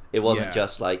her. It wasn't Yeah.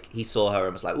 just like he saw her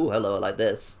and was like, "Ooh, hello, I like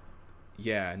this."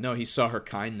 yeah, no, he saw her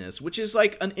kindness, which is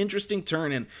like an interesting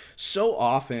turn. And so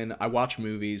often I watch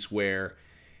movies where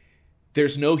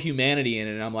there's no humanity in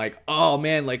it, and I'm like, oh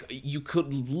man, like you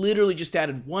could literally just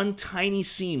added one tiny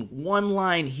scene, one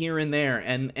line here and there,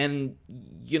 and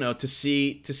to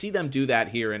see them do that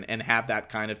here and have that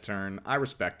kind of turn, I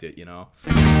respect it. You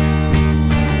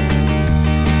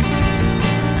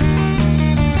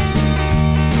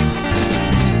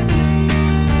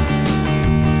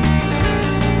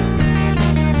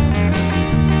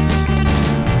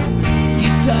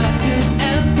talk of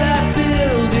empire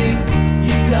building,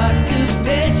 you talk of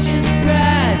nation's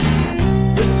pride,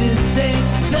 but this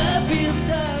ain't the real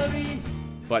story.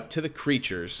 But to the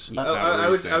creatures, I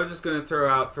was just going to throw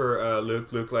out for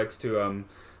Luke. Luke likes to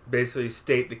basically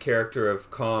state the character of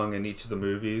Kong in each of the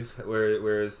movies.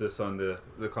 Where is this on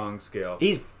the Kong scale?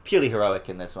 He's purely heroic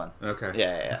in this one. Okay.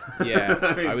 Yeah. yeah,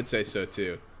 I would say so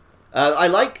too. I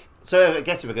like. So I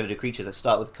guess if we're going to do creatures, let's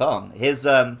start with Kong. His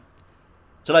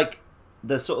so like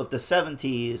the sort of the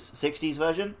 70s, 60s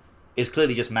version is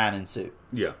clearly just man in suit,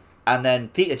 Yeah. and then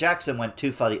Peter Jackson went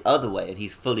too far the other way, and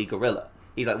he's fully gorilla.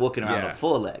 He's like walking around Yeah. on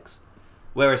four legs,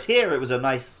 whereas here it was a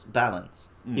nice balance.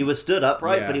 He was stood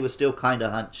upright, Yeah. but he was still kind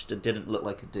of hunched and didn't look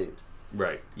like a dude.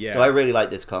 Right. Yeah, So I really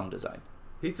like this Kong design.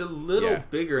 He's a little Yeah.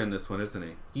 bigger in this one, isn't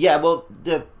he? Yeah, well,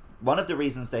 one of the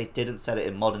reasons they didn't set it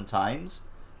in modern times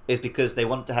is because they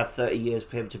wanted to have 30 years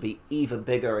for him to be even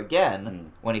bigger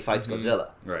again when he fights Godzilla.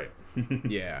 Right.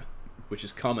 yeah, which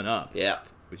is coming up. Yeah.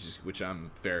 Which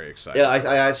I'm very excited. Yeah,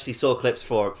 I actually saw clips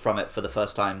from it for the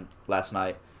first time last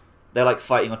night. They're like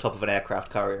fighting on top of an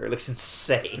aircraft carrier. It looks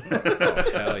insane.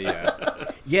 Oh, hell yeah.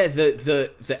 Yeah,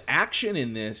 the action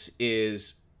in this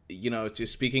is,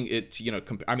 just speaking it,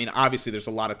 I mean, obviously there's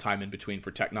a lot of time in between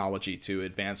for technology to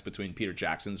advance between Peter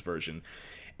Jackson's version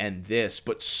and this,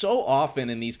 but so often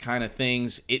in these kind of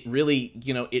things, it really,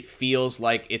 it feels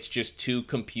like it's just two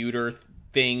computer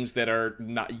things that are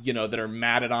not, that are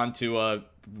matted onto a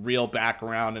real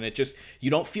background, and it just, you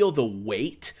don't feel the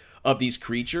weight of these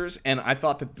creatures. And I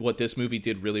thought that what this movie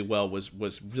did really well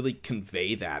was really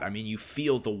convey that. I mean, you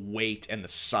feel the weight and the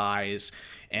size,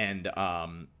 and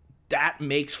that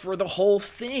makes for the whole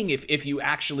thing if you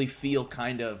actually feel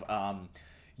kind of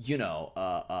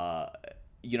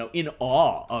in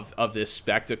awe of this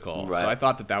spectacle. Right. So I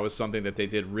thought that was something that they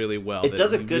did really well. It that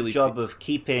does a you good really job of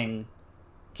keeping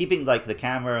like the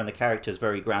camera and the characters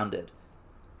very grounded.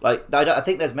 Like, I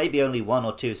think there's maybe only 1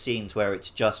 or 2 scenes where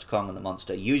it's just Kong and the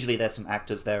monster. Usually there's some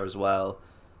actors there as well.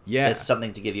 Yeah. There's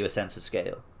something to give you a sense of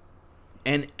scale.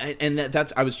 And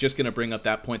that's I was just going to bring up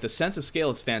that point. The sense of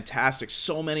scale is fantastic.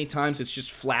 So many times it's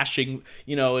just flashing,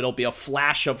 it'll be a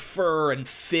flash of fur and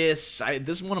fists.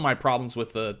 This is one of my problems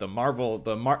with the Marvel,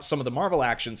 some of the Marvel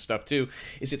action stuff too,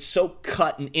 is it's so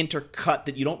cut and intercut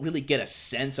that you don't really get a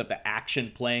sense of the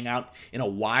action playing out in a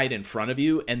wide in front of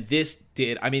you. And this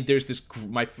did. I mean, there's this,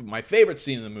 my favorite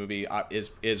scene in the movie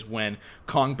is when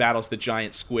Kong battles the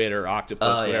giant squid or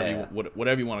octopus,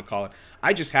 whatever you want to call it.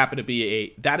 I just happen to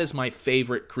be that is my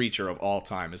favorite creature of all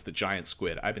time, is the giant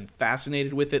squid. I've been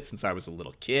fascinated with it since I was a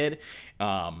little kid.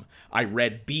 I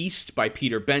read Beast by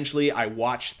Peter Benchley. I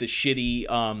watched the shitty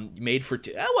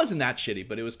it wasn't that shitty,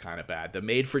 but it was kind of bad. The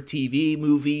made-for-TV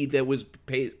movie that was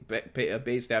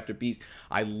based after Beast.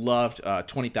 I loved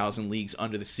 20,000 Leagues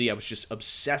Under the Sea. I was just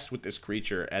obsessed with this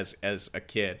creature as a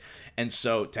kid. And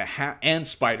so and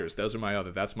spiders, that's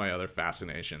my other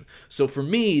fascination. So for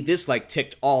me, this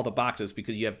ticked all the boxes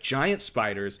because you have giant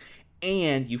spiders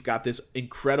and you've got this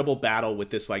incredible battle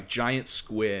with this giant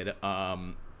squid.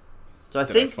 So I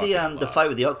think the fight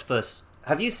with the octopus.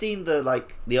 Have you seen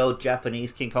the old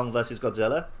Japanese King Kong versus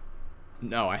Godzilla?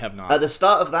 No, I have not. At the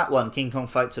start of that one, King Kong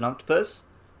fights an octopus.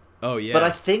 Oh yeah. But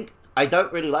I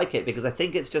don't really like it because I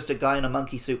think it's just a guy in a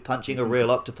monkey suit punching a real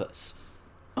octopus.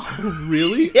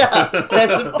 Really? Yeah.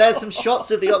 There's some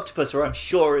shots of the octopus where I'm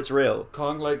sure it's real.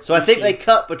 Kong So I think they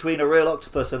cut between a real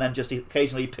octopus and then just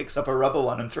occasionally picks up a rubber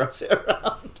one and throws it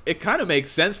around. It kind of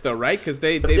makes sense though, right? Because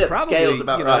they Yeah, probably scale's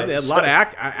right, they had a lot of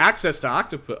access to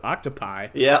octopi.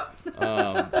 Yeah.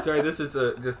 Sorry, this is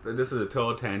a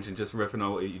total tangent, just riffing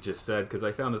on what you just said, because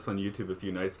I found this on YouTube a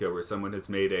few nights ago where someone has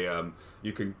made a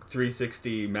you can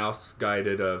 360 mouse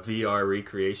guided VR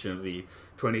recreation of the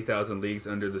 20,000 Leagues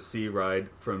Under the Sea ride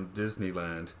from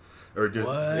Disneyland. Or just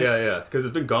yeah, because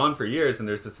it's been gone for years, and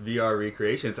there's this VR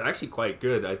recreation. It's actually quite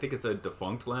good. I think it's a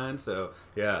defunct land, so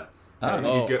yeah. I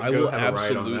will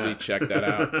absolutely check that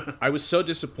out. I was so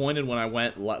disappointed when I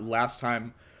went last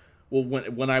time. Well,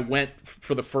 when I went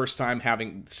for the first time,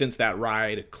 since that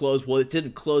ride closed. Well, it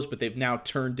didn't close, but they've now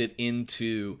turned it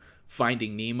into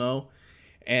Finding Nemo.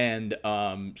 And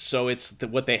so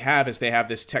what they have is they have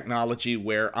this technology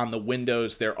where on the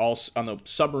windows, on the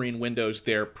submarine windows,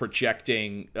 they're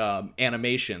projecting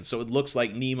animation. So it looks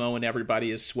like Nemo and everybody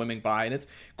is swimming by, and it's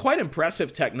quite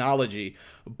impressive technology.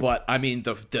 But I mean,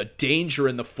 the danger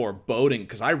and the foreboding,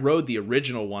 because I rode the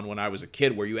original one when I was a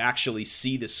kid, where you actually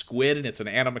see the squid, and it's an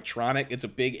animatronic. It's a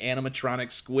big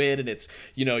animatronic squid, and it's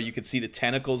you can see the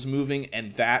tentacles moving,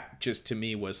 and that just to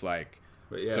me was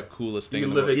the coolest thing in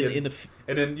the world.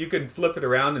 And then you can flip it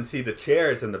around and see the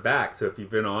chairs in the back. So if you've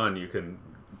been on, you can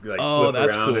flip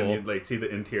that's around cool. and you see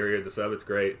the interior of the sub. It's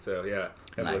great. So yeah,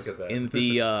 have a look at that. In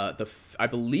the I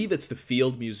believe it's the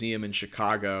Field Museum in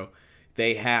Chicago.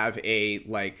 They have a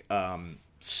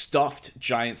stuffed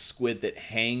giant squid that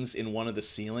hangs in one of the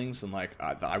ceilings, and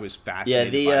I was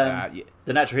fascinated by that. Yeah.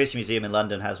 The Natural History Museum in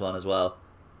London has one as well.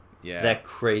 Yeah, they're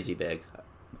crazy big.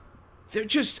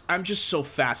 I'm just so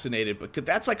fascinated, because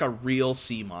that's a real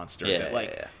sea monster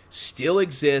that still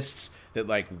exists, that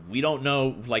we don't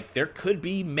know, there could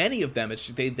be many of them. It's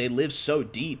just, they live so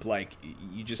deep,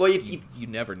 you just you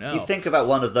never know. You think about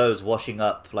one of those washing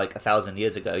up 1,000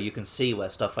 years ago, you can see where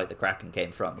stuff like the Kraken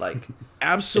came from.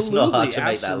 Absolutely, it's not hard to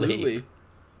make that leap.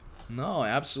 No,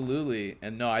 absolutely.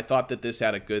 And no, I thought that this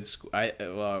had a good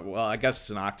I guess it's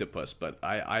an octopus, but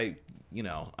I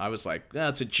was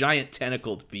it's a giant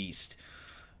tentacled beast.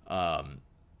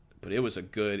 But it was a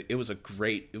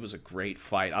great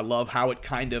fight. I love how it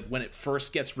kind of, when it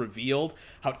first gets revealed,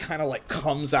 how it kind of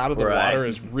comes out of the water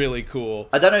is really cool.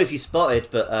 I don't know if you spotted,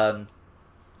 but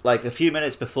a few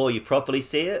minutes before you properly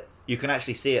see it, you can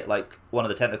actually see it, one of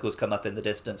the tentacles come up in the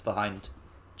distance behind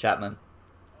Chapman.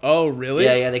 Oh, really?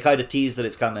 Yeah, they kind of tease that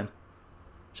it's coming.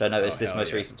 Which I noticed this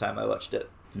most recent time I watched it.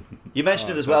 You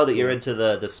mentioned as well that you're into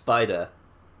the spider.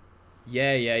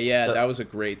 Yeah. So, that was a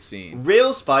great scene.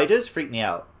 Real spiders freak me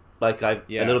out. I'm a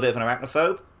little bit of an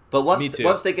arachnophobe. But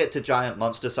once they get to giant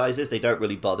monster sizes, they don't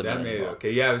really bother me anymore.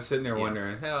 Okay, yeah, I was sitting there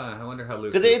wondering, I wonder how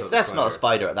Luke... Because that's not a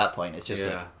spider at that point. It's just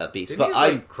a beast. But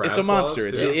it's a monster.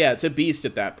 It's a beast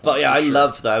at that point. But yeah, I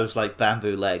love those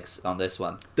bamboo legs on this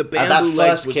one. The bamboo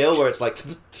legs first kill where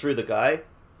it's through the guy.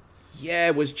 Yeah,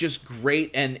 it was just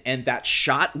great, and that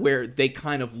shot where they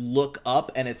kind of look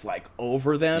up and it's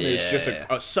over them is just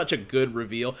such a good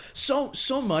reveal.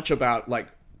 So much about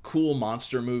cool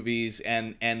monster movies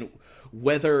and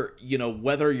whether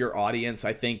your audience,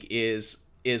 I think, is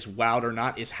is wowed or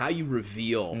not is how you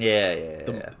reveal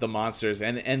the monsters,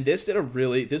 and this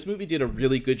movie did a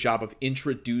really good job of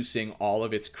introducing all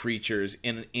of its creatures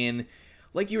in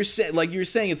like you were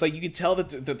saying, it's like you could tell that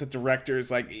the director is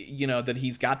like, that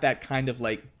he's got that kind of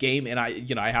like game, and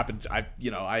I happen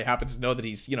to know that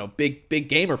he's big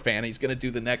gamer fan. He's gonna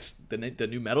do the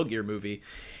new Metal Gear movie,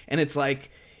 and it's like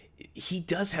he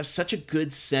does have such a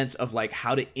good sense of like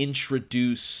how to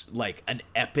introduce like an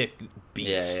epic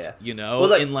beast, Well,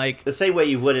 like, in like the same way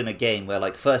you would in a game where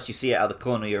like first you see it out of the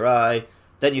corner of your eye,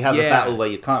 then you have a battle where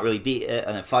you can't really beat it,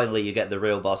 and then finally you get the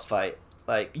real boss fight.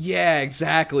 Like, yeah,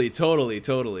 exactly, totally.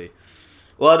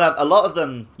 Well, a lot of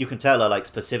them you can tell are like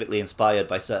specifically inspired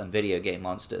by certain video game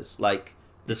monsters, like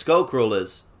the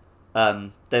Skullcrawlers.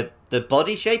 The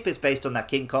body shape is based on that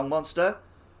King Kong monster,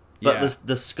 but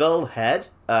the skull head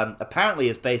apparently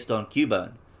is based on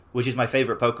Cubone, which is my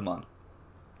favorite Pokemon.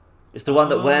 It's the one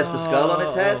that wears the skull on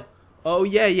its head. Oh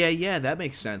yeah, that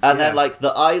makes sense. And then like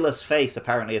the eyeless face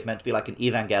apparently is meant to be like an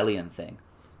Evangelion thing.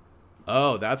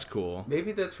 Oh, that's cool.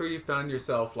 Maybe that's where you found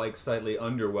yourself like slightly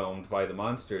underwhelmed by the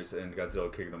monsters in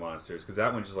Godzilla King of the Monsters, because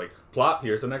that one's just like, plop,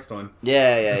 here's the next one.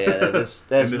 Yeah.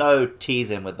 There's no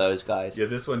teasing with those guys. Yeah,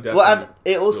 this one definitely. Well, and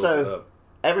it also,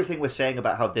 everything we're saying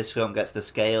about how this film gets the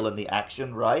scale and the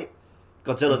action right,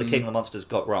 Godzilla the King of the Monsters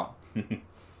got wrong.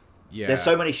 Yeah. There's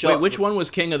so many shots. Wait, which one was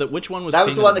King of the? Which one was? That King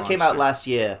was the of one the that came out Monsters? last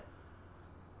year.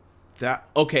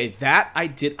 That I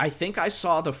did. I think I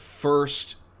saw the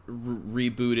first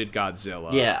rebooted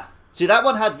Godzilla. Yeah. See, that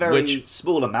one had very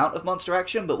small amount of monster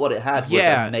action, but what it had was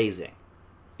amazing.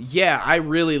 Yeah, I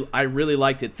really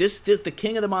liked it. This the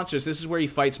King of the Monsters. This is where he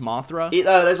fights Mothra.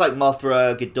 There's like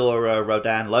Mothra, Ghidorah,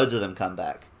 Rodan. Loads of them come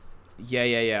back.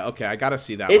 Yeah. Okay, I gotta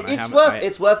see that one.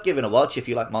 It's worth giving a watch if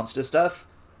you like monster stuff.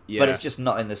 Yeah. But it's just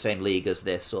not in the same league as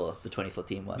this or the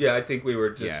 2014 one. Yeah, I think we were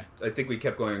just. Yeah. I think we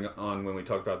kept going on when we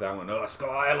talked about that one. Oh, Skull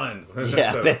Island.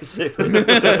 Yeah, basically.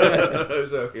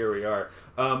 So here we are.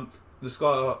 The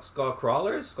Skull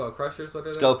Crawlers, Skull Crushers, what are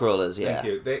they? Skull Crawlers, yeah.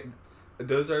 Thank you.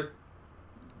 Those are,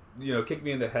 kick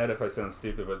me in the head if I sound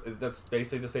stupid, but that's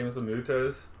basically the same as the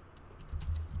Mutos.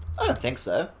 I don't think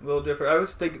so. A little different. I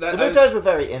was thinking that the Mutos were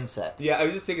very insect. Yeah, I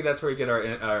was just thinking that's where we get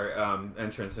our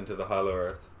entrance into the Hollow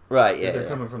Earth. Right, yeah. Because they're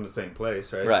coming from the same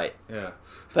place, right? Right. Yeah.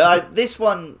 But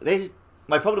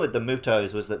my problem with the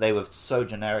Mutos was that they were so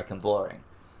generic and boring.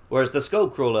 Whereas the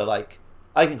Skullcrawler, like,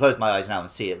 I can close my eyes now and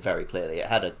see it very clearly. It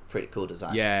had a pretty cool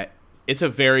design. Yeah, it's a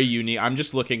very unique. I'm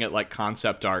just looking at like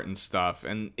concept art and stuff,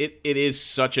 and it is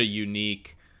such a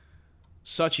unique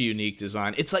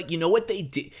design. It's like, what they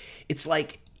did. It's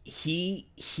like he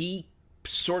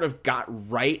sort of got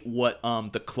right what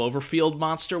the Cloverfield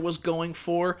monster was going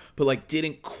for, but like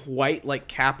didn't quite like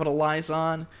capitalize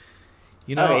on.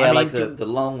 Like the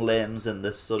long limbs and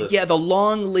this sort of the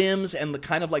long limbs and the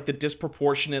kind of like the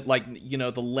disproportionate, like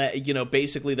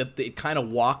basically that it kind of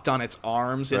walked on its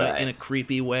arms in a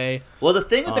creepy way. Well, the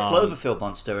thing with the Cloverfield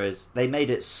monster is they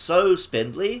made it so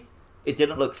spindly, it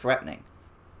didn't look threatening.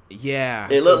 Yeah,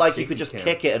 it looked like you could just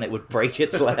kick it and it would break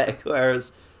its leg.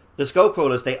 Whereas the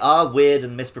Skullcrawlers, they are weird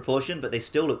and misproportioned, but they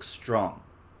still look strong.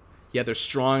 Yeah, they're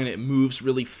strong and it moves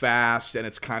really fast, and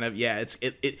it's kind of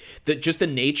just the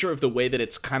nature of the way that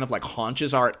it's kind of like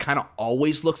haunches are. It kind of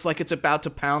always looks like it's about to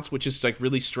pounce, which is like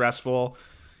really stressful.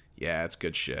 Yeah, it's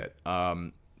good shit.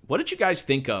 What did you guys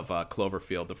think of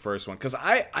Cloverfield, the first one? Because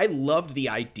I loved the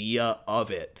idea of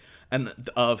it and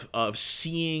of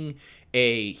seeing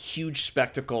a huge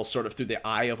spectacle sort of through the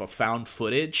eye of a found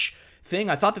footage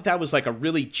thing. I thought that was like a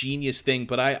really genius thing,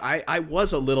 but I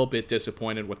was a little bit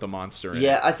disappointed with the monster in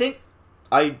it. I think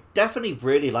I definitely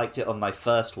really liked it on my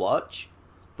first watch,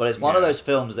 but it's one of those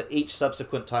films that each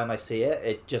subsequent time I see it,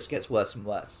 it just gets worse and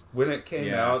worse. When it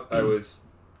came out, I was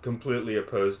completely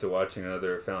opposed to watching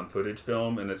another found footage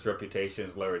film, and its reputation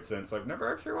has lowered since. I've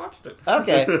never actually watched it.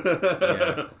 Okay.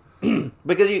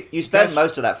 Because you spend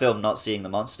most of that film not seeing the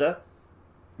monster.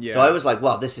 Yeah. So I was like,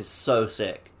 wow, this is so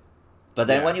sick. But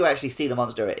then when you actually see the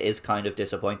monster, it is kind of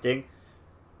disappointing.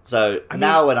 So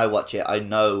now when I watch it, I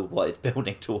know what it's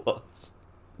building towards.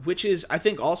 Which is, I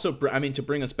think, also, to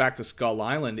bring us back to Skull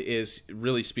Island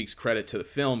really speaks credit to the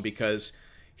film, because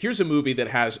here's a movie that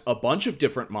has a bunch of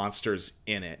different monsters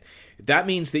in it. That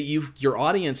means that your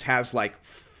audience has like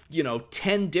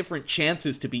 10 different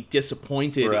chances to be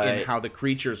disappointed in how the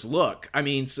creatures look.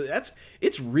 So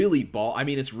it's really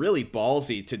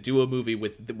ballsy to do a movie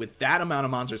with that amount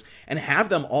of monsters and have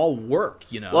them all work,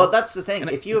 Well, that's the thing.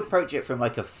 If you approach it from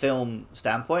like a film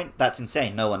standpoint, that's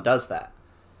insane. No one does that.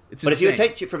 But if you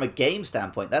take it from a game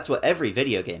standpoint, that's what every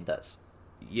video game does.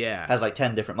 Yeah. Has like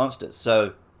 10 different monsters.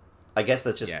 So I guess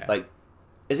that's just like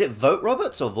Is it Vogt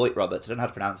Roberts or Voight Roberts? I don't know how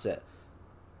to pronounce it.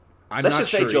 I'm Let's not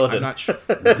just sure. say Jordan. I'm not sure.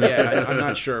 Yeah, I'm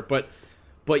not sure. But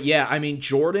yeah, I mean,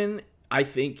 Jordan, I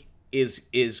think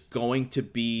is going to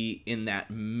be in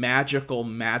that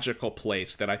magical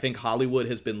place that I think Hollywood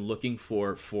has been looking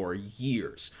for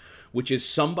years, which is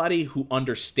somebody who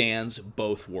understands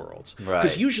both worlds. Right.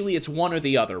 Because usually it's one or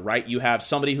the other, right? You have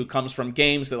somebody who comes from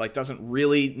games that like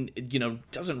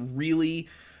isn't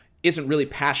really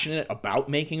passionate about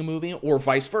making a movie, or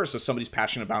vice versa. Somebody's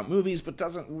passionate about movies but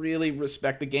doesn't really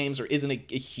respect the games or isn't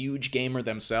a huge gamer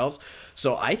themselves.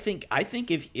 So I think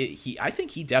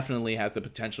he definitely has the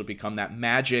potential to become that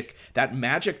magic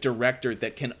director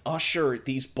that can usher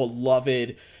these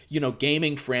beloved,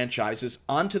 gaming franchises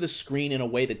onto the screen in a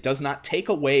way that does not take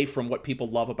away from what people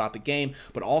love about the game,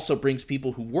 but also brings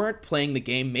people who weren't playing the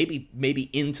game maybe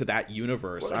into that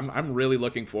universe. Well, I'm really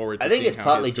looking forward to I think seeing it's how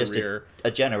partly his just career...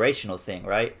 a generational thing,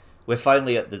 right? We're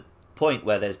finally at the point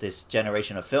where there's this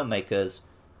generation of filmmakers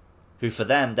who, for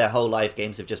them, their whole life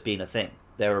games have just been a thing.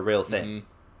 They're a real thing.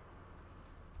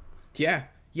 Mm-hmm.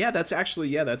 Yeah,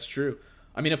 that's true.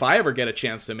 I mean, if I ever get a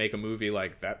chance to make a movie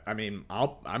like that, I mean,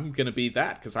 I'm gonna be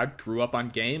that, because I grew up on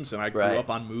games and I grew up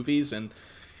on movies, and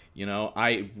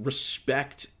I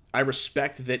respect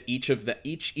that each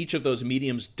of those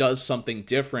mediums does something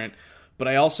different, but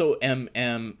I also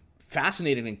am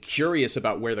fascinated and curious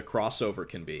about where the crossover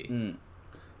can be.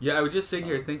 Yeah, I was just sitting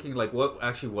here thinking, like, what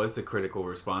actually was the critical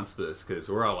response to this? Because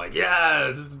we're all like,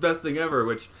 yeah, this is the best thing ever,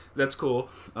 which, that's cool.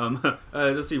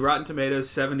 Let's see, Rotten Tomatoes,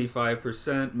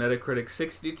 75%, Metacritic,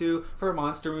 62%. For a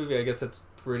monster movie, I guess that's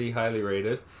pretty highly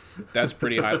rated. That's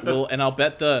pretty high. Well, and I'll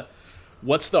bet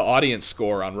what's the audience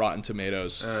score on Rotten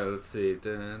Tomatoes? Let's see.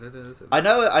 I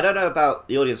don't know about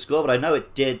the audience score, but I know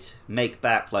it did make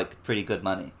back, like, pretty good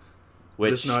money.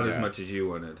 Which, it's not as much as you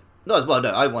wanted. No, as well. No,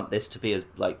 I want this to be as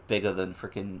bigger than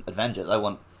freaking Avengers. I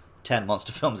want 10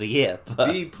 monster films a year.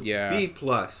 But B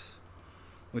plus.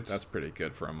 Which, that's pretty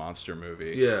good for a monster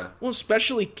movie. Yeah. Well,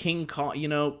 especially King Kong.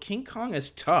 King Kong is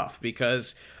tough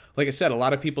because, like I said, a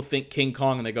lot of people think King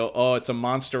Kong and they go, "Oh, it's a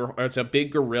monster, or it's a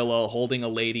big gorilla holding a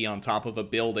lady on top of a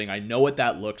building. I know what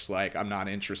that looks like. I'm not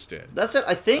interested." That's it.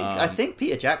 I think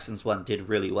Peter Jackson's one did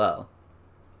really well.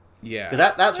 Yeah,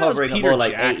 that's hovering at more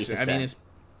like Jackson. 80%. I mean,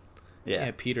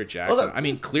 yeah, Peter Jackson. Well, I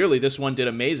mean, clearly this one did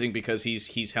amazing because he's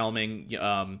helming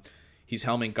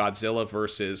Godzilla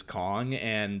versus Kong,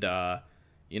 and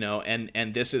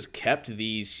and this has kept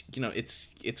these.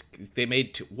 They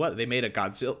made a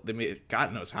Godzilla. They made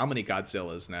God knows how many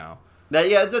Godzillas now.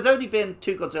 There's only been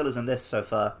 2 Godzillas in this so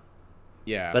far.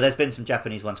 Yeah, but there's been some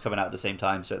Japanese ones coming out at the same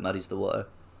time, so it muddies the water.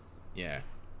 Yeah.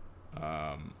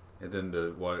 And then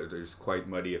the water is quite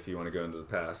muddy if you want to go into the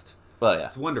past. Well, yeah.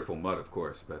 It's wonderful mud, of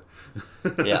course, but...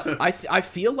 Yeah. I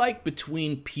feel like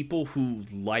between people who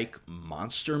like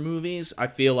monster movies, I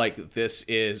feel like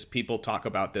people talk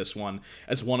about this one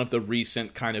as one of the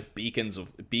recent kind of beacons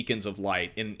of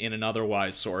light in an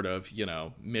otherwise sort of,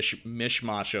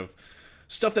 mishmash of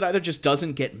stuff that either just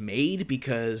doesn't get made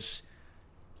because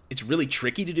it's really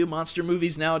tricky to do monster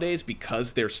movies nowadays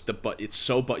because it's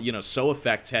so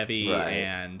effects heavy, right.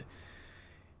 And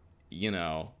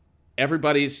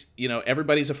everybody's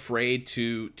afraid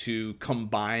to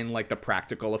combine like the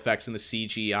practical effects and the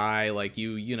CGI. Like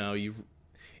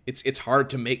it's hard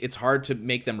to make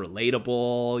them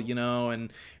relatable,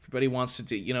 and everybody wants to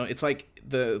do, it's like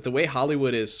the way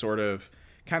Hollywood is sort of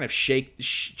kind of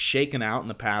shaken out in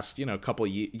the past, couple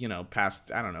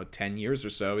past, I don't know, 10 years or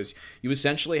so, is you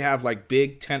essentially have like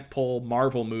big tentpole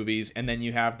Marvel movies, and then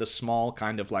you have the small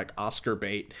kind of like Oscar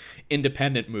bait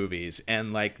independent movies,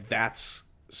 and like that's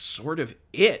sort of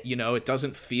it. It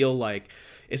doesn't feel like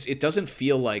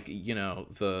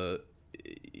the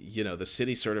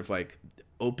city sort of like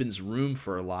opens room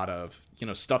for a lot of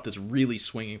stuff that's really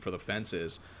swinging for the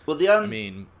fences. Well,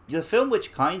 the film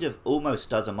which kind of almost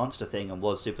does a monster thing and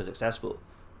was super successful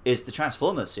is the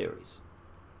Transformers series.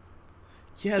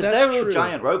 Yeah, that's that's they're true. all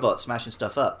giant robots smashing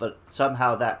stuff up, but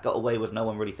somehow that got away with no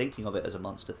one really thinking of it as a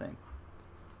monster thing.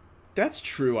 That's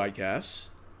true, I guess.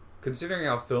 Considering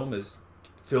how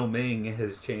filming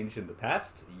has changed in the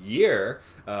past year,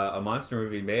 a monster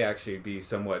movie may actually be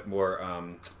somewhat more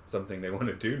something they want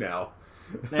to do now.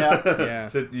 Yeah. Yeah.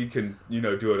 So you can,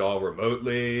 do it all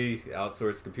remotely,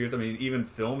 outsource computers. I mean, even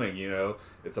filming,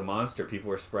 it's a monster.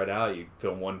 People are spread out. You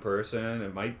film one person.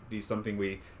 It might be something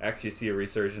we actually see a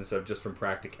resurgence of just from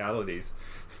practicalities.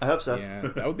 I hope so. Yeah,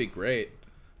 that would be great.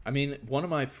 I mean,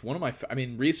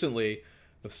 recently,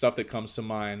 the stuff that comes to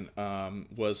mind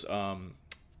was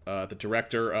the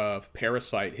director of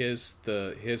Parasite.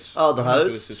 The Host.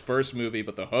 Was his first movie,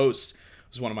 but The Host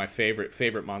was one of my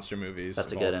favorite monster movies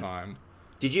of all time.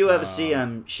 Did you ever see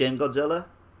Shin Godzilla?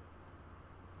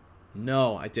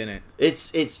 No, I didn't.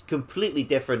 It's completely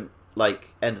different, like,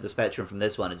 end of the spectrum from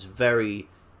this one. It's very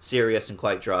serious and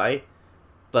quite dry,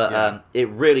 but it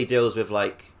really deals with,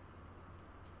 like,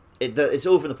 it's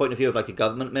all from the point of view of, like, a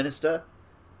government minister.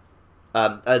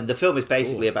 And the film is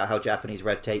basically about how Japanese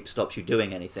red tape stops you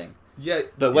doing anything. Yeah.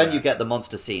 But when you get the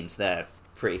monster scenes, they're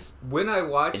pretty When I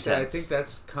watched it, I intense. think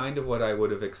that's kind of what I would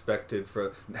have expected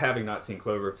from having not seen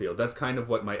Cloverfield. That's kind of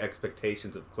what my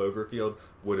expectations of Cloverfield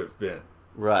would have been.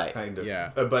 right. Kind of. Yeah.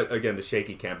 But again, the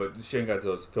shaky cam. But Shin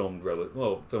Godzilla's filmed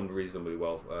reasonably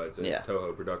well. It's a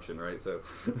Toho production, right? So.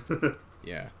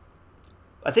 Yeah.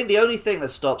 I think the only thing that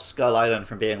stops Skull Island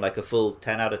from being like a full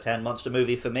 10 out of 10 monster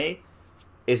movie for me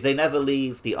is they never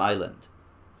leave the island.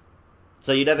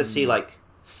 So you never see, like,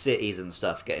 cities and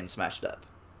stuff getting smashed up.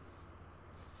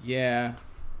 Yeah.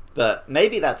 But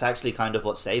maybe that's actually kind of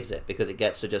what saves it, because it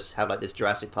gets to just have, like, this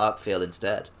Jurassic Park feel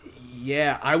instead.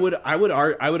 Yeah, I would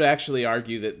actually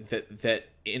argue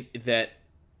that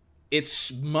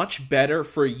it's much better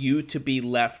for you to be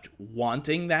left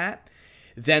wanting that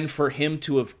than for him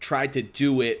to have tried to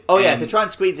do it. Oh, yeah, to try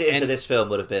and squeeze it into and- this film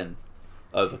would have been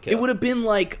overkill. It would have been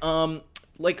like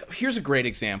here's a great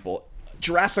example.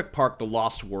 Jurassic Park: The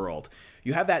Lost World.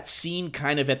 You have that scene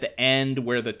kind of at the end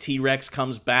where the T-Rex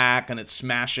comes back and it's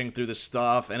smashing through the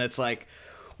stuff, and it's like,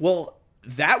 well,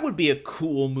 that would be a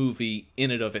cool movie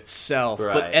in and of itself.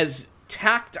 Right. But as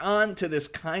tacked on to this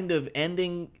kind of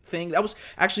ending thing, that was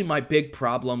actually my big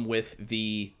problem with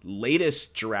the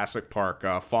latest Jurassic Park,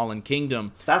 Fallen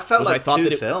Kingdom. That felt was like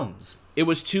two films. It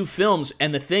was two films,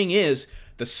 and the thing is,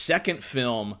 the second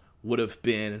film would have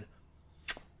been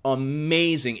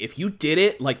amazing if you did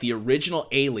it like the original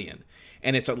Alien,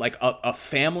 and it's like a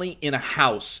family in a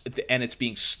house, and it's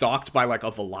being stalked by like a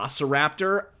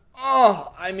velociraptor.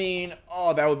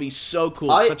 That would be so cool.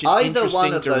 Such an Either interesting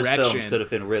one of those direction. films could have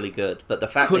been really good, but the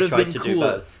fact Could they have tried been to cool. do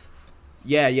both.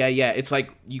 Yeah. It's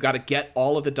like you got to get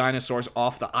all of the dinosaurs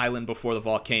off the island before the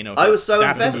volcano. I was so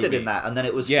That's a invested movie. in that, and then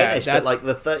it was Yeah, finished at like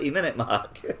the 30-minute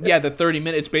mark. Yeah, the 30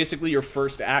 minutes, basically your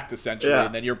first act, essentially, Yeah.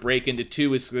 and then your break into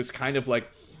two is this kind of like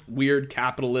weird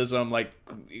capitalism, like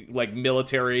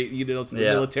military,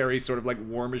 military sort of like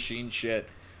war machine shit.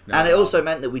 And it also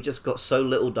meant that we just got so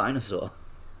little dinosaur.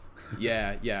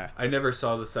 Yeah. I never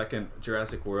saw the second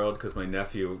Jurassic World because my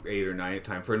nephew, 8 or 9 at the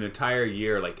time, for an entire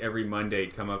year, like every Monday,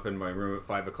 he'd come up in my room at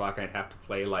 5 o'clock. I'd have to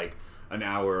play like an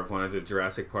hour of one of the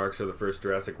Jurassic Parks or the first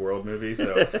Jurassic World movie.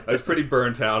 So I was pretty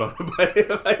burnt out on by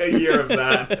a year of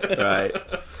that. Right.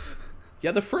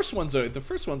 Yeah, the first one's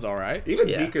all right. Even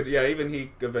Yeah. he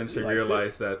eventually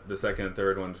realized that the second and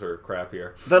third ones were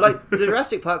crappier. But like the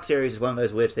Jurassic Park series is one of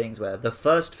those weird things where the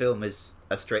first film is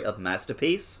a straight up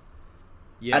masterpiece,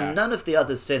 Yeah. and none of the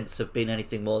others since have been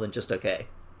anything more than just okay.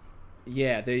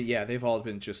 They've all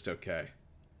been just okay.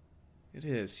 It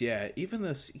is, yeah. Even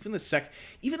as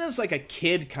like a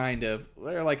kid, kind of,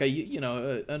 or like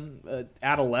an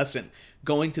adolescent,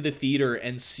 going to the theater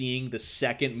and seeing the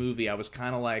second movie, I was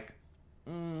kind of like,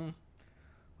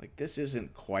 like this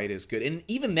isn't quite as good. And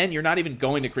even then, you're not even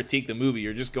going to critique the movie.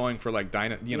 You're just going for like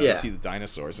to see the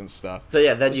dinosaurs and stuff. But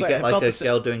yeah, then It's you like- get I like felt a the sa-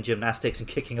 girl doing gymnastics and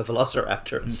kicking a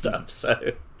velociraptor and stuff.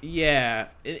 So Yeah,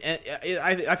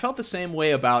 I felt the same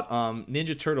way about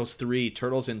Ninja Turtles 3,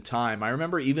 Turtles in Time. I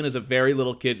remember even as a very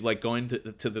little kid, like going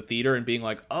to the theater and being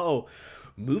like, "Oh,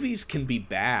 movies can be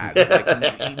bad.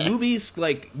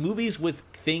 Like movies with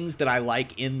things that I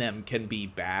like in them can be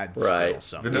bad Right.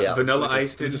 still." Yeah. Vanilla It was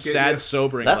Ice a didn't get sad, you.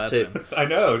 sobering That's lesson. two. I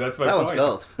know, that's my that point. one's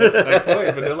gold. That's my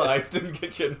point. Vanilla Ice didn't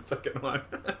get you in the second one.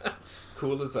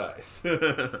 Cool as ice.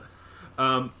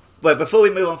 But before we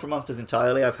move on from monsters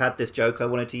entirely, I've had this joke I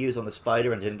wanted to use on the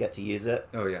spider and didn't get to use it.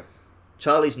 Oh, yeah.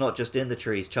 Charlie's not just in the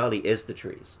trees, Charlie is the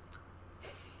trees.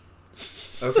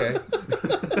 Okay.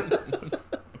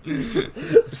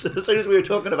 So as soon as we were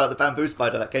talking about the bamboo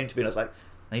spider, that came to me and I was like,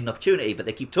 I need an opportunity, but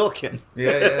they keep talking. Yeah.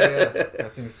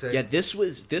 That thing's sick. Yeah,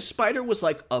 this spider was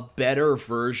like a better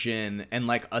version and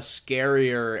like a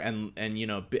scarier and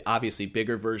obviously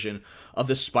bigger version of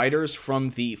the spiders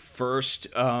from the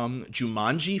first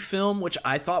Jumanji film, which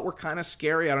I thought were kind of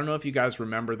scary. I don't know if you guys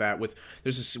remember that with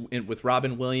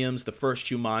Robin Williams, the first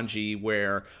Jumanji,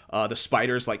 where the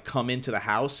spiders like come into the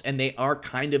house and they are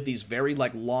kind of these very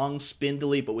like long,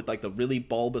 spindly, but with like the really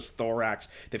bulbous thorax.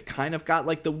 They've kind of got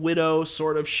like the widow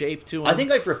sort of shape to them. I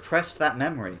think I've repressed that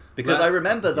memory because I That's-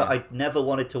 remember that yeah. I never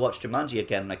wanted to watch Jumanji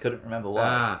again and I couldn't remember why.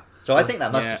 Ah. So I think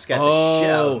that must Yeah. have scared the shit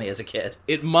out Oh. of me as a kid.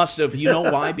 It must have. You know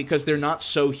why? Because they're not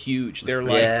so huge. They're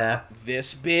like Yeah.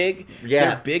 this big. Yeah,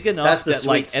 They're big enough That's the that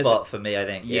sweet like spot for me, I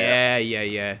think.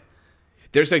 Yeah.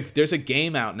 There's a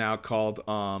game out now called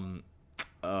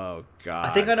Oh God. I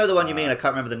think I know the one you mean. I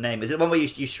can't remember the name. Is it the one where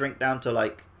you shrink down to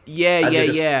like? Yeah, and yeah, you're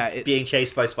just yeah. Being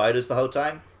chased by spiders the whole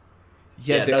time.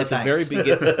 Yeah, no at the very thanks.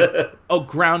 beginning. Oh,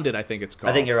 Grounded, I think it's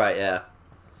called. I think you're right. Yeah.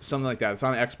 Something like that. It's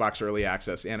on Xbox Early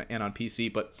Access and on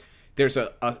PC. But there's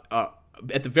a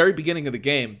at the very beginning of the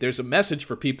game, there's a message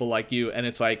for people like you, and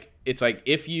it's like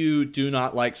if you do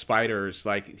not like spiders,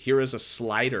 like here is a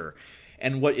slider.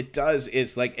 And what it does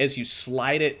is, like, as you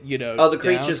slide it, you know... Oh, the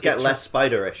down, creatures get less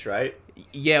spiderish, right?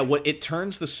 Yeah, what it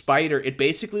turns the spider, it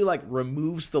basically, like,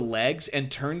 removes the legs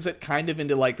and turns it kind of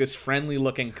into, like, this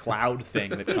friendly-looking cloud thing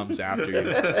that comes after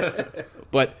you.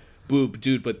 But,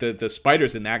 dude, but the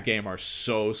spiders in that game are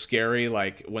so scary.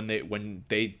 Like, when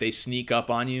they sneak up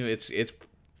on you,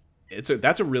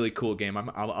 that's a really cool game.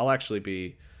 I'll actually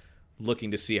be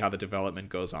looking to see how the development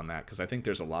goes on that, because I think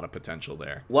there's a lot of potential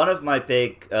there. One of my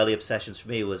big early obsessions for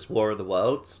me was War of the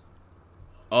Worlds.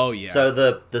 Oh yeah. So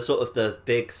the sort of the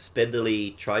big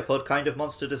spindly tripod kind of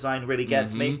monster design really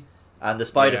gets me, and the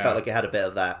spider Yeah. felt like it had a bit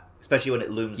of that, especially when it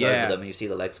looms Yeah. over them and you see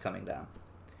the legs coming down.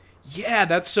 Yeah,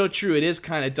 that's so true.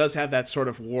 It does have that sort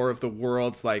of War of the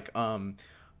Worlds, like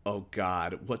oh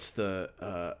God, what's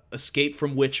the Escape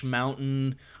from Witch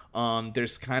Mountain?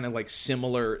 There's kind of like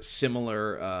similar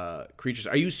creatures.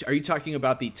 Are you talking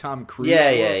about the Tom Cruise War of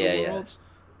the Worlds?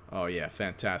 Oh yeah,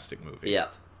 fantastic movie.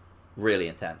 Yep, really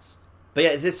intense. But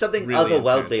yeah, there's something Really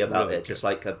otherworldly intense, about really it. Just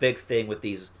like a big thing with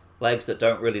these legs that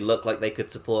don't really look like they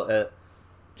could support it,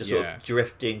 just sort Yeah. of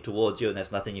drifting towards you, and there's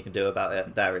nothing you can do about it.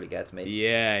 And that really gets me.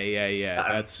 Yeah.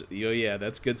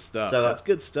 That's good stuff. So That's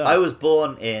good stuff. I was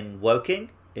born in Woking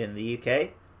in the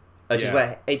UK, which Yeah. is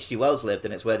where H.G. Wells lived,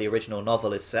 and it's where the original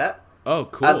novel is set. Oh,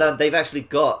 cool. And then they've actually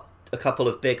got a couple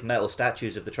of big metal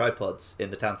statues of the tripods in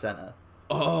the town centre.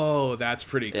 Oh, that's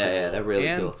pretty cool. Yeah, they're really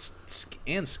and, cool.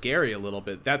 And scary a little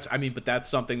bit. But that's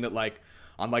something that, like,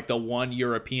 on like the one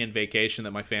European vacation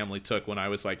that my family took when I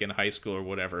was like in high school or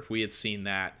whatever, if we had seen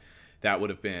that, I would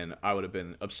have been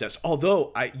obsessed.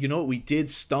 Although what we did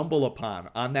stumble upon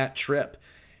on that trip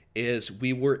is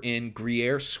we were in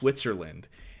Gruyere, Switzerland,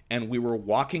 and we were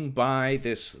walking by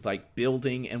this like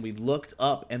building, and we looked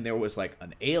up, and there was like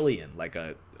an alien, like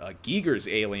a Giger's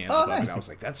alien. Oh, above, nice. and I was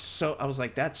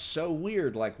like, that's so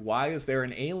weird. Like, why is there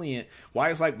an alien? Why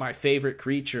is like my favorite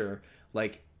creature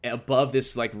like above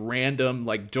this like random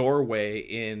like doorway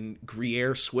in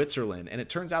Gruyere, Switzerland? And it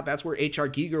turns out that's where H.R.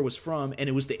 Giger was from, and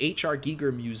it was the H.R.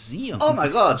 Giger Museum. Oh my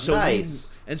god, So nice.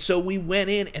 so we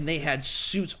went in, and they had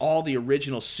suits, all the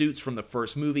original suits from the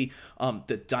first movie.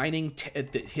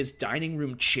 His dining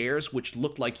room chairs, which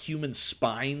looked like human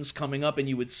spines coming up, and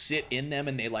you would sit in them,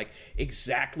 and they like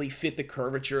exactly fit the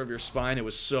curvature of your spine. It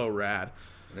was so rad.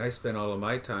 And I spent all of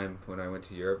my time when I went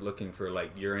to Europe looking for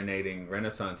like urinating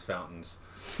Renaissance fountains.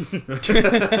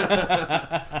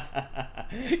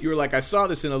 You were like, I saw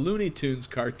this in a Looney Tunes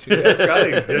cartoon. It's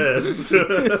gotta exist.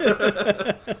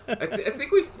 I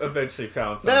think we eventually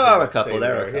found something. There are a that's couple,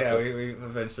 there are a similar. couple. Yeah, we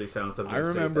eventually found something. I to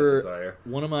sate that remember desire.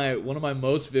 one of my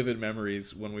most vivid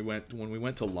memories when we went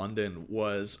to London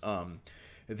was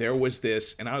there was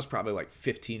this, and I was probably like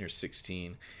 15 or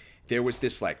 16. There was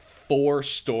this like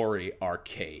 4-story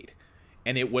arcade,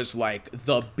 and it was like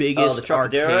the biggest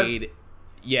Trocadero? arcade,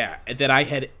 yeah, that I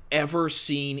had ever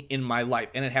seen in my life.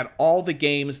 And it had all the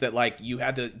games that like you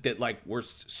had to, that like were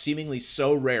seemingly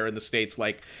so rare in the States.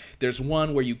 Like there's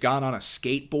one where you got on a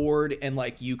skateboard, and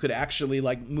like you could actually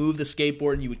like move the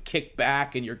skateboard, and you would kick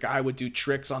back, and your guy would do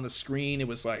tricks on the screen. It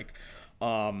was like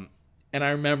and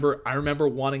I remember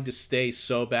wanting to stay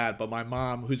so bad, but my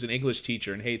mom, who's an English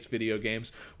teacher and hates video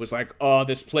games, was like, "Oh,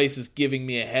 this place is giving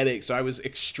me a headache." So I was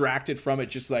extracted from it,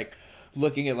 just like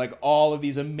looking at like all of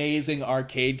these amazing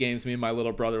arcade games. Me and my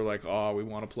little brother were like, "Oh, we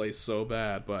want to play so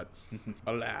bad," but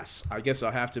alas, I guess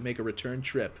I'll have to make a return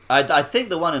trip. I think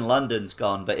the one in London's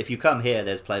gone, but if you come here,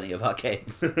 there's plenty of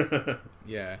arcades.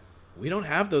 Yeah, we don't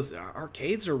have those.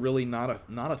 Arcades are really not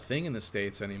a thing in the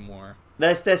States anymore.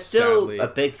 There's still Sadly. a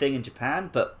big thing in Japan,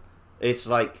 but it's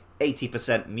like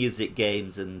 80% music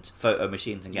games and photo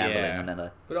machines and gambling, Yeah. and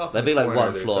then But off there'll in be the like corner,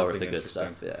 one there's floor of the something good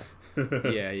stuff.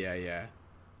 Yeah. Yeah.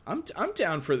 I'm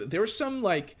down for there was some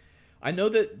like, I know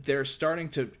that they're starting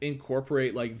to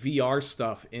incorporate like VR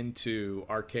stuff into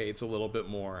arcades a little bit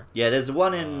more. Yeah, there's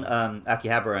one in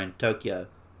Akihabara in Tokyo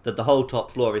that the whole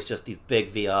top floor is just these big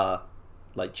VR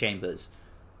like chambers,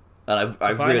 and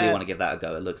I If I really had- want to give that a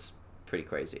go. It looks pretty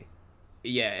crazy.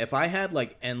 Yeah, if I had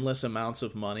like endless amounts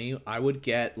of money, I would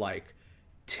get like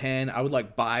 10, I would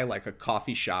like buy like a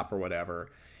coffee shop or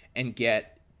whatever and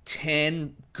get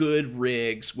 10 good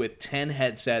rigs with 10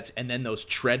 headsets, and then those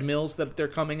treadmills that they're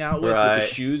coming out with the Right.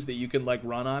 shoes that you can like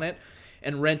run on it.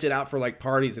 and rent it out for like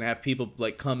parties and have people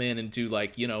like come in and do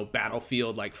like, you know,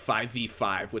 Battlefield like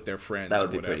 5v5 with their friends That or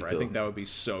would be whatever. pretty cool. I think that would be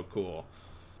so cool.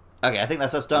 Okay, I think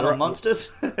that's us done on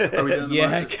monsters. Are we doing the Yeah,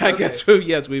 monsters? I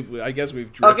guess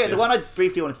we've drifted. Okay, the one I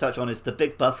briefly wanted to touch on is the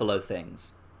big buffalo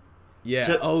things. Yeah.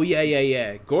 to- Oh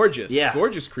yeah. Gorgeous. Yeah.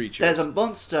 Gorgeous creatures. There's a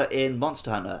monster in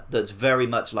Monster Hunter that's very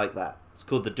much like that. It's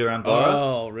called the Duramboros.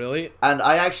 Oh, really? And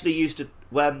I actually used to,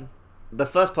 when the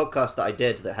first podcast that I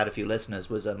did that had a few listeners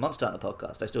was a Monster Hunter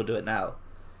podcast. I still do it now.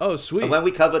 Oh, sweet. And when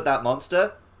we covered that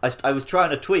monster, I was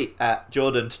trying to tweet at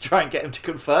Jordan to try and get him to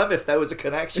confirm if there was a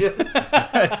connection.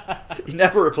 He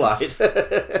never replied.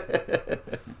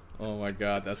 Oh my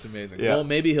God, that's amazing. Yeah. Well,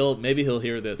 maybe he'll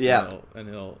hear this. Yeah. And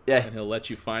he'll Yeah.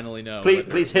 let you finally know.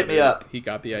 Please hit me whether up. He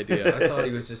got the idea. I thought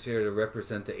he was just here to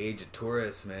represent the age of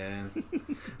tourists, man.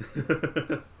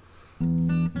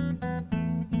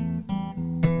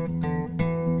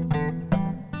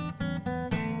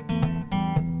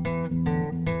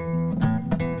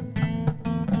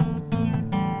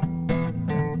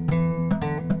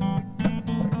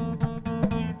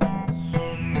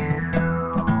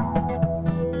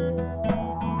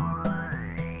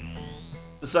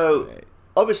 So,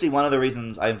 obviously, one of the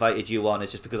reasons I invited you on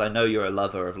is just because I know you're a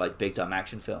lover of like big dumb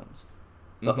action films.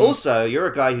 But also, you're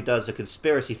a guy who does a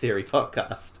conspiracy theory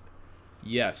podcast.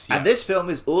 Yes. And this film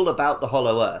is all about the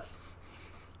Hollow Earth.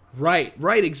 Right,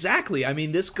 exactly. I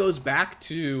mean, this goes back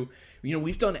to, you know,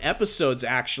 we've done episodes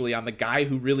actually on the guy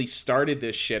who really started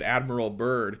this shit, Admiral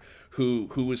Byrd, who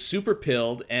was super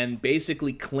pilled and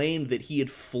basically claimed that he had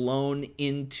flown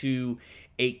into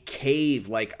a cave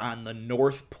like on the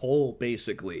North Pole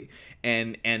basically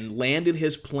and landed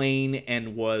his plane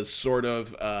and was sort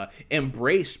of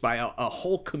embraced by a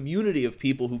whole community of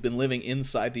people who've been living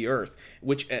inside the earth,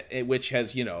 which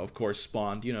has, you know, of course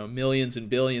spawned, you know, millions and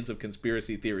billions of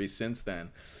conspiracy theories since then.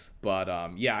 But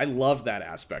yeah, I loved that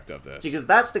aspect of this. Because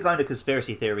that's the kind of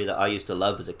conspiracy theory that I used to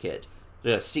love as a kid.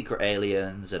 You know, secret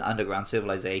aliens and underground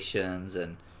civilizations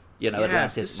and, you know,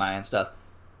 Atlantis Mayan stuff.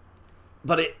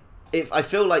 But if I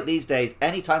feel like these days,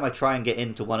 anytime I try and get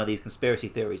into one of these conspiracy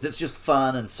theories that's just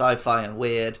fun and sci-fi and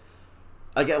weird,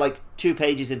 I get like 2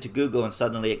 pages into Google and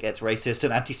suddenly it gets racist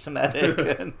and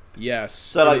anti-Semitic. And yes.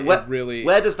 so like, really...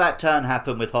 where does that turn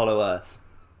happen with Hollow Earth?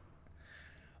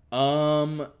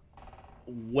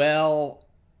 Well,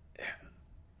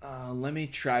 let me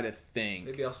try to think.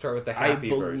 Maybe I'll start with the happy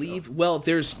believe. version. Well,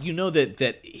 there's, you know,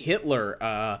 that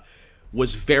Hitler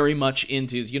was very much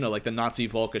into, you know, like the Nazi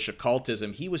Völkisch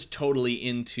occultism. He was totally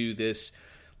into this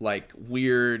like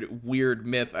weird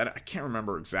myth. I can't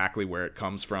remember exactly where it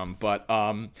comes from, but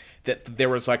that there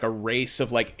was like a race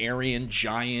of like Aryan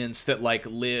giants that like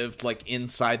lived like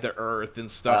inside the earth and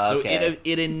stuff. Okay. So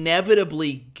it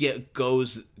inevitably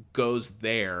goes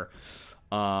there.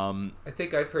 I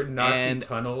think I've heard Nazi and-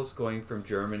 tunnels going from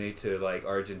Germany to like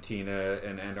Argentina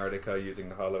and Antarctica using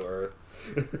the Hollow Earth.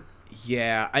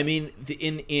 Yeah, I mean,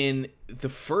 in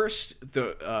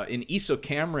Iso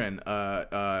Cameron,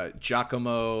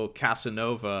 Giacomo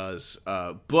Casanova's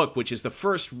book, which is the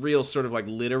first real sort of like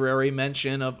literary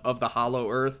mention of the Hollow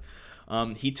Earth,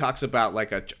 he talks about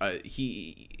like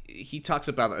he talks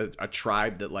about a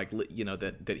tribe that like, you know,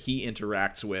 that he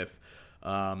interacts with.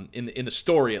 In the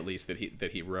story, at least,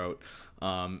 that he wrote,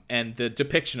 and the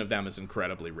depiction of them is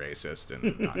incredibly racist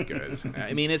and not good.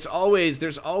 I mean,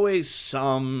 there's always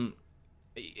some.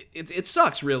 It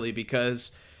sucks really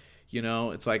because, you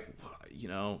know, it's like, you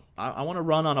know, I want to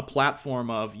run on a platform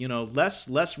of, you know, less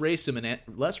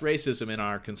racism in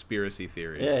our conspiracy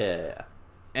theories. Yeah.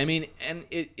 I mean, and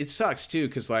it sucks too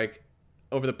because like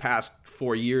over the past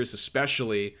 4 years,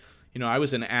 especially. You know, I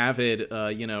was an avid,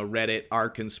 you know, Reddit our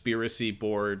conspiracy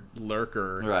board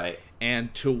lurker, Right.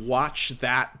 And to watch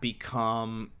that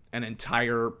become an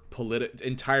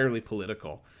entirely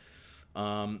political.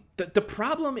 The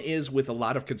problem is with a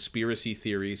lot of conspiracy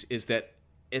theories is that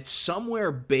it's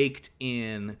somewhere baked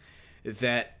in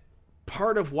that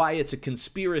part of why it's a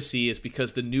conspiracy is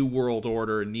because the New World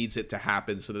Order needs it to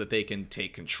happen so that they can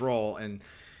take control. And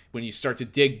when you start to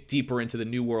dig deeper into the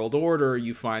New World Order,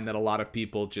 you find that a lot of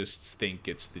people just think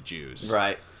it's the Jews.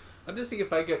 Right. I'm just thinking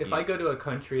if I go to a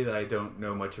country that I don't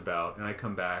know much about and I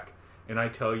come back and I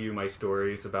tell you my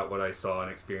stories about what I saw and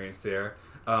experienced there,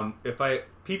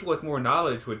 people with more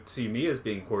knowledge would see me as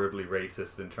being horribly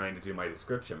racist and trying to do my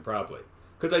description, probably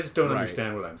because I just don't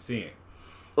understand what I'm seeing.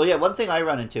 Well, yeah, one thing I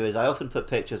run into is I often put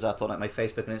pictures up on like my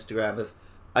Facebook and Instagram of,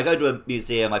 I go to a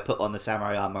museum, I put on the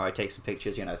samurai armor, I take some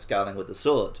pictures, you know, scowling with the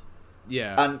sword.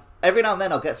 Yeah. And every now and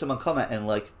then I'll get someone commenting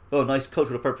like, oh, nice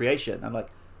cultural appropriation. I'm like,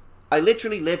 I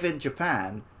literally live in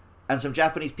Japan, and some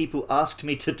Japanese people asked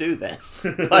me to do this.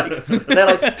 Like, they're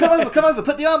like, come over,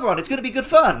 put the armor on, it's going to be good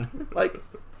fun. Like,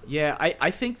 Yeah,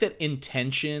 I think that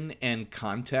intention and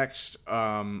context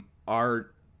are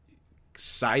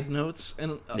side notes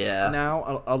in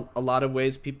now a lot of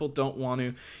ways. People don't want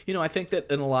to, I think that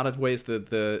in a lot of ways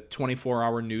the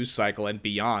 24-hour news cycle and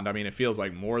beyond, I mean, it feels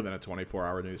like more than a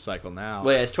 24-hour news cycle now.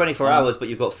 Well, yeah, it's 24 hours, but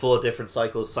you've got 4 different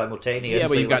cycles simultaneously. Yeah,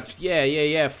 but you've got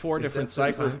 4 different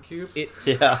cycles.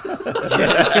 Yeah.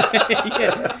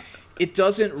 It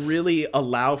doesn't really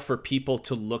allow for people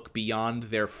to look beyond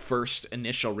their first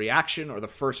initial reaction or the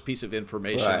first piece of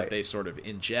information that they sort of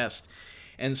ingest.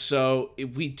 And so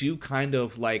we do kind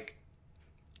of but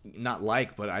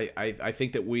I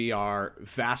think that we are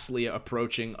vastly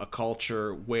approaching a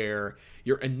culture where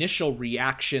your initial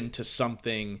reaction to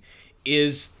something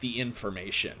is the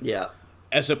information. Yeah.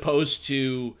 As opposed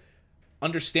to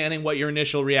understanding what your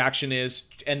initial reaction is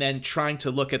and then trying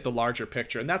to look at the larger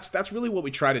picture. And that's really what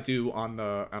we try to do on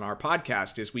our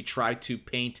podcast, is we try to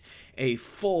paint a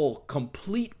full,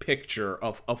 complete picture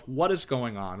of what is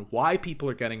going on, why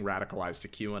people are getting radicalized to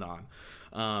QAnon,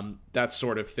 that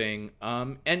sort of thing.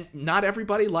 And not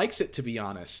everybody likes it, to be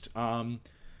honest.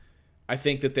 I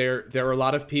think that there are a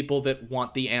lot of people that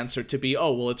want the answer to be,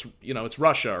 oh, well, it's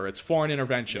Russia or it's foreign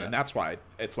intervention, and that's why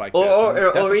it's like this.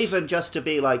 Or even just to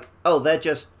be like, oh, they're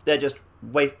just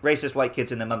racist white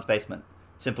kids in their mum's basement.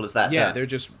 Simple as that. Yeah, they're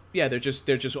just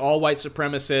all white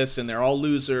supremacists and they're all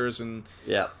losers, and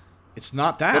it's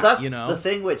not that. Well, that's the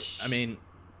thing which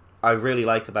I really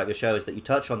like about your show is that you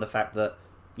touch on the fact that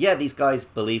these guys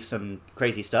believe some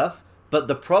crazy stuff, but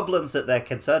the problems that they're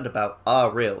concerned about are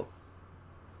real.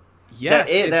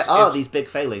 Yes, there are these big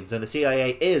failings, and the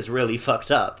CIA is really fucked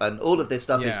up, and all of this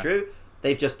stuff is true.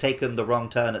 They've just taken the wrong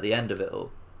turn at the end of it all.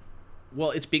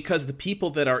 Well, it's because the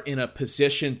people that are in a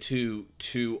position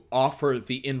to offer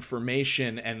the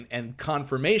information and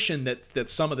confirmation that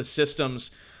some of the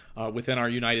systems within our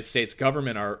United States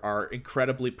government are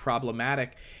incredibly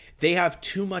problematic, they have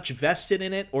too much vested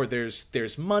in it, or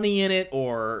there's money in it,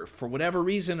 or for whatever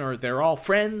reason, or they're all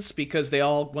friends because they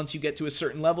all, once you get to a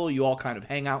certain level, you all kind of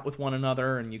hang out with one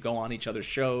another and you go on each other's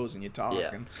shows and you talk.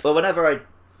 Yeah. Well, whenever I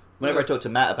talk to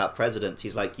Matt about presidents,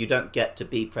 he's like, you don't get to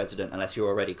be president unless you're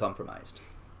already compromised.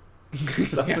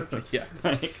 Yeah.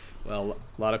 Well,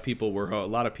 a lot of people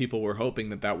were hoping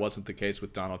that wasn't the case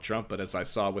with Donald Trump, but as I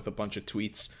saw with a bunch of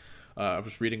tweets, I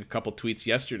was reading a couple tweets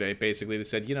yesterday. Basically, they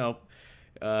said,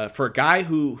 for a guy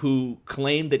who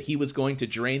claimed that he was going to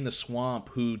drain the swamp,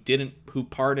 who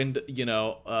pardoned,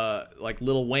 like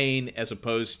Lil Wayne, as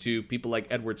opposed to people like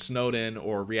Edward Snowden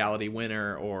or Reality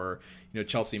Winner or,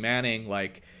 Chelsea Manning,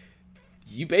 like,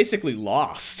 you basically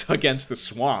lost against the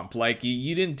swamp. Like,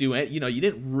 you didn't do it, you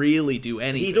didn't really do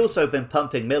anything. He'd also been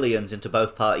pumping millions into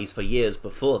both parties for years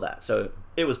before that, so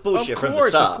it was bullshit from the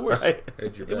start. Of course, right?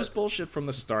 It was bullshit from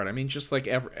the start. I mean, just like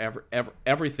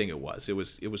everything it was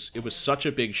such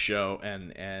a big show,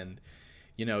 and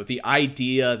the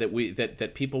idea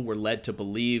that people were led to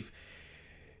believe,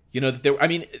 that there. I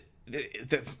mean,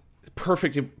 the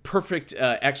perfect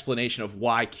explanation of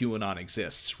why QAnon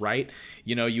exists, right?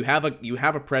 You have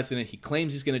a president. He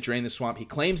claims he's going to drain the swamp. He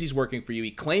claims he's working for you.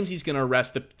 He claims he's going to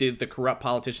arrest the corrupt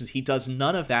politicians. He does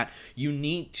none of that. You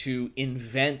need to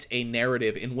invent a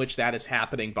narrative in which that is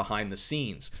happening behind the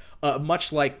scenes,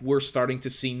 much like we're starting to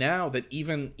see now that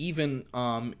even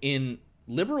in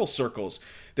liberal circles,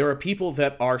 there are people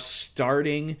that are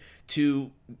starting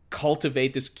to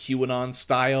cultivate this QAnon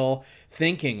style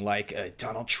thinking, like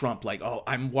Donald Trump, like, oh,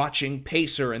 I'm watching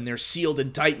Pacer and there's sealed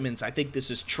indictments. I think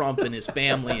this is Trump and his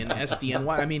family and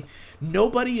SDNY. I mean,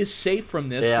 nobody is safe from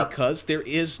this because there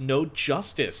is no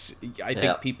justice. I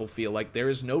think people feel like there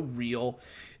is no real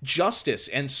justice.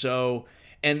 And so,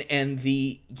 and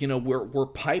the, we're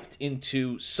piped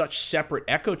into such separate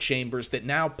echo chambers that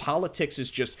now politics is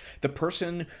just the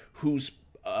person whose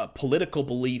political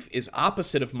belief is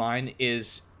opposite of mine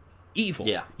is evil.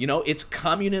 Yeah. It's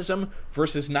communism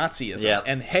versus Nazism. Yeah.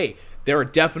 And hey, there are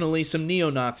definitely some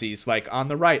neo-Nazis like on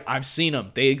the right. I've seen them.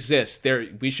 They exist.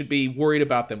 We should be worried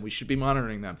about them. We should be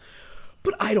monitoring them.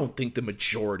 But I don't think the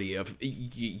majority of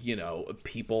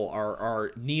people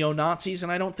are neo-Nazis,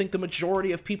 and I don't think the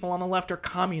majority of people on the left are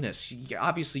communists.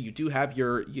 Obviously, you do have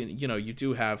you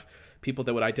do have people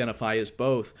that would identify as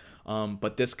both.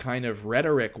 But this kind of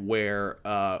rhetoric where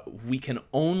we can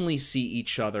only see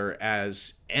each other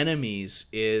as enemies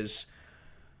is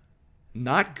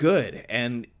not good.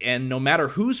 And no matter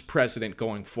who's president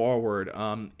going forward,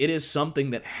 it is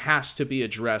something that has to be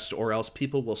addressed, or else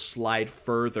people will slide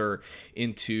further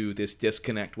into this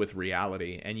disconnect with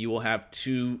reality. And you will have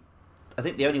two I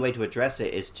think the only way to address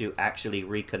it is to actually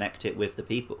reconnect it with the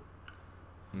people.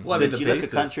 Well, I mean, But the you look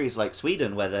basis- at countries like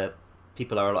Sweden, where the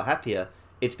people are a lot happier.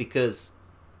 It's because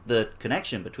the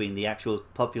connection between the actual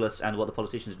populace and what the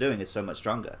politicians are doing is so much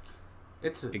stronger.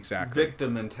 It's a Exactly.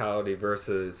 victim mentality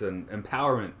versus an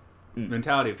empowerment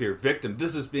mentality. If you're a victim,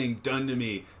 this is being done to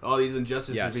me. All these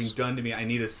injustices Yes. are being done to me. I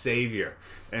need a savior.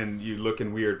 And you look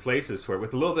in weird places for it.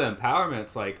 With a little bit of empowerment,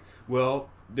 it's like, well,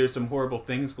 there's some horrible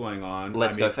things going on.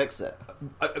 Let's go fix it.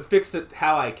 Fix it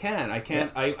how I can. I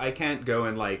can't go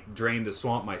and like drain the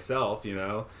swamp myself, you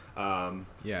know.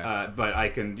 But I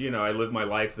can, you know, I live my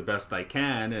life the best I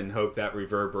can and hope that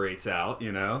reverberates out,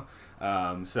 you know.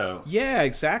 So Yeah,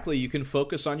 exactly. You can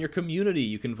focus on your community.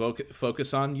 You can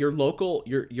focus on your local,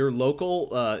 your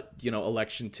local,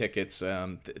 election tickets,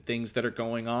 things that are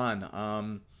going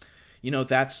on.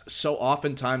 That's so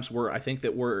oftentimes I think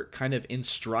that we're kind of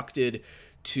instructed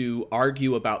to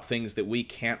argue about things that we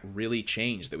can't really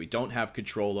change, that we don't have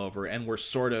control over, and we're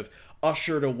sort of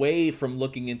ushered away from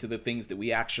looking into the things that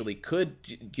we actually could,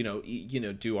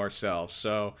 do ourselves.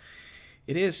 So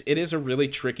it is a really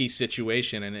tricky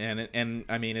situation, and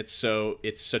I mean it's so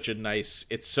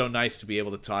nice to be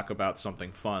able to talk about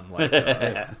something fun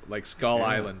like Skull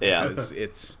Island, because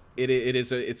it's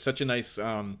such a nice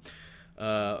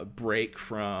break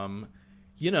from,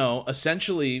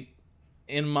 essentially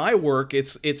in my work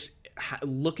it's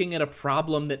looking at a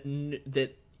problem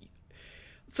that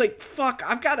it's like, fuck,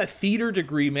 I've got a theater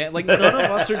degree, man. Like, none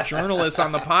of us are journalists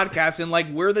on the podcast, and, like,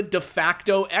 we're the de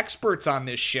facto experts on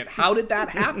this shit. How did that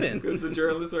happen? because the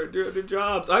journalists aren't doing their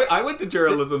jobs. I went to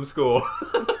journalism school.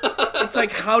 It's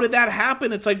like, how did that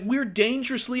happen? It's like, we're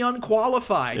dangerously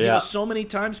unqualified. Yeah. So many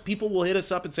times people will hit us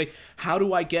up and say, how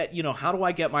do I get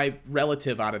my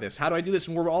relative out of this? How do I do this?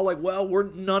 And we're all like, well,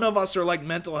 none of us are like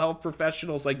mental health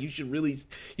professionals. Like, you should really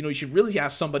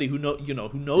ask somebody who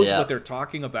knows what they're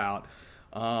talking about.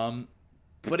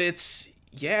 But it's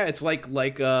like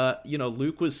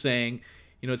Luke was saying,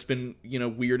 it's been,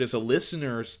 weird as a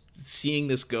listener seeing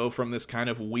this go from this kind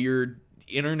of weird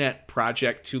internet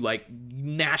project to like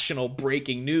national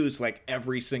breaking news like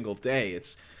every single day.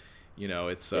 It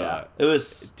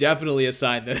was definitely a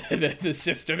sign that the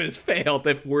system has failed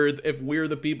if we're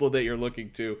the people that you're looking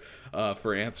to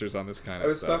for answers on this kind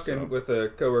of stuff. I was talking with a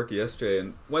coworker yesterday,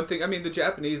 and one thing, I mean, the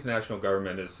Japanese national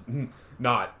government is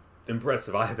not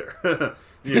impressive either.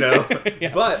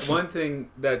 Yeah. But one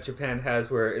thing that Japan has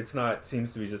where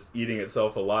seems to be just eating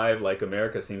itself alive like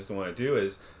America seems to want to do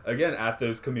is, again, at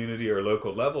those community or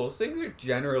local levels, things are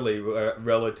generally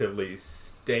relatively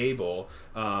stable.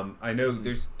 I know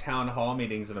there's town hall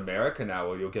meetings in America now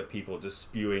where you'll get people just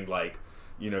spewing like,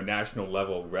 national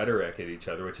level rhetoric at each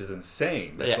other, which is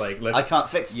insane. It's like, I can't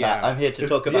fix that. I'm here to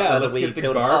talk about whether let's we get the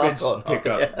build garbage a park or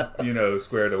not. pickup,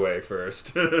 squared away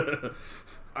first.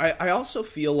 I also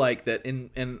feel like that,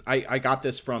 and I got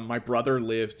this from my brother.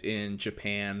 Lived in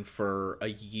Japan for a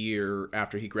year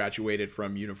after he graduated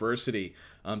from university,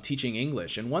 teaching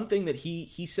English. And one thing that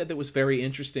he said that was very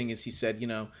interesting is he said,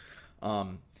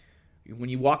 when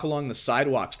you walk along the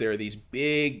sidewalks, there are these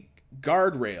big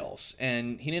guardrails,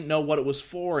 and he didn't know what it was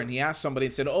for, and he asked somebody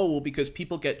and said, oh, well, because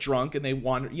people get drunk and they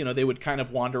wander, they would kind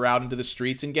of wander out into the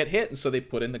streets and get hit, and so they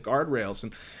put in the guardrails.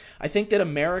 And I think that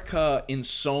America in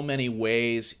so many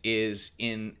ways is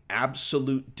in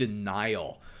absolute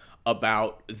denial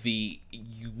about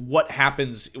what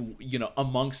happens,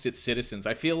 amongst its citizens.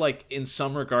 I feel like in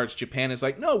some regards Japan is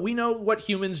like, no, we know what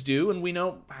humans do and we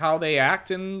know how they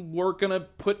act, and we're going to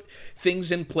put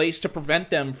things in place to prevent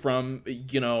them from,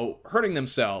 hurting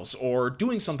themselves or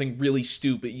doing something really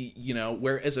stupid,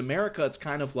 whereas America, it's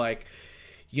kind of like,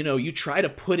 you try to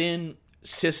put in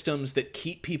systems that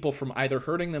keep people from either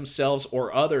hurting themselves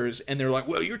or others, and they're like,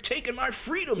 well, you're taking my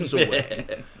freedoms away.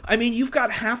 I mean, you've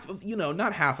got half of,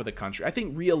 not half of the country. I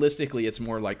think realistically it's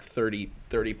more like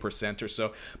 30% or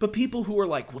so. But people who are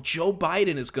like, well, Joe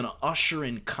Biden is going to usher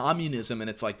in communism and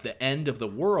it's like the end of the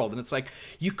world. And it's like,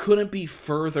 you couldn't be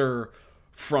further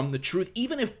from the truth.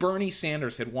 Even if Bernie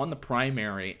Sanders had won the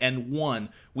primary and won,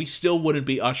 we still wouldn't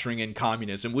be ushering in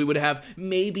communism. We would have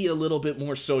maybe a little bit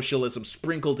more socialism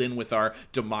sprinkled in with our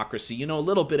democracy. A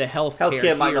little bit of healthcare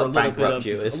here, might not a little bit of bankrupt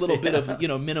you. a little bit of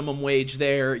minimum wage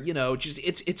there. Just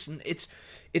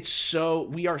it's so,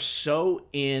 we are so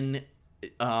in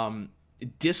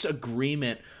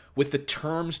disagreement with the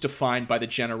terms defined by the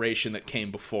generation that came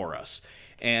before us.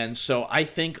 And so I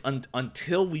think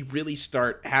until we really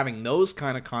start having those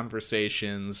kind of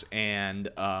conversations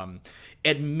and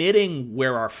admitting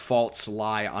where our faults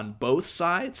lie on both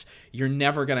sides, you're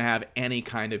never going to have any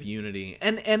kind of unity.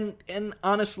 And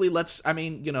honestly, not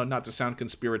to sound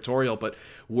conspiratorial, but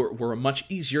we're much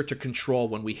easier to control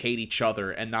when we hate each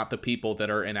other and not the people that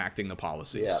are enacting the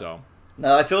policies. Yeah. So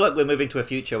no, I feel like we're moving to a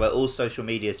future where all social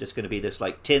media is just going to be this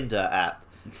like Tinder app.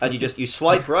 And you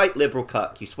swipe right, liberal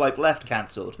cuck. You swipe left,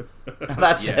 cancelled. And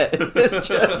that's it. It's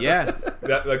just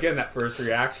that first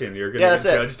reaction, you're going to get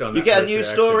judged on. You get a news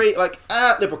story like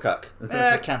liberal cuck,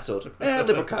 cancelled,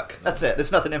 liberal cuck. That's it.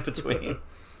 There's nothing in between.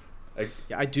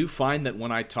 I do find that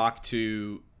when I talk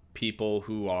to people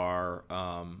who are,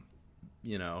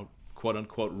 quote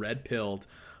unquote red pilled,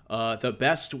 the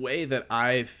best way that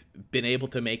I've been able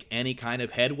to make any kind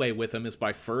of headway with them is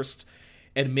by first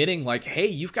admitting like, hey,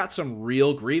 you've got some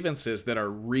real grievances that are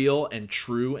real and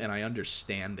true, and I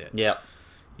understand it. Yeah.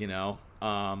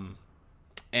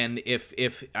 And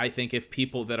if I think if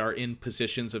people that are in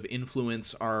positions of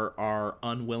influence are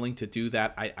unwilling to do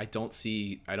that, I don't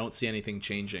see anything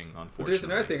changing, unfortunately. But there's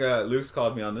another thing, Luke's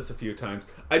called me on this a few times.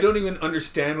 I don't even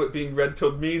understand what being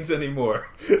red-pilled means anymore.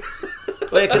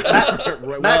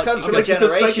 Well, Matt comes from a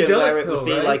generation where it would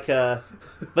be like a...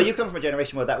 But you come from a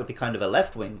generation where that would be kind of a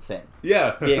left-wing thing.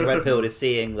 Yeah. Being red-pilled is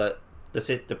seeing the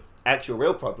actual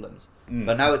real problems.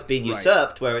 But now it's being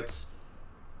usurped where it's...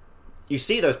 You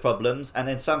see those problems, and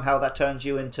then somehow that turns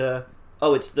you into...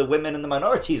 Oh, it's the women and the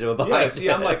minorities who are behind. Yeah, see,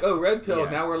 I'm like, red pill.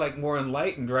 Yeah. Now we're like more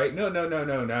enlightened, right? No.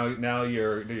 Now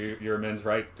you're a men's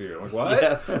right to. I'm like, what?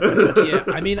 Yeah.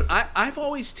 I mean, I've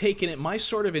always taken it. My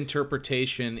sort of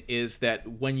interpretation is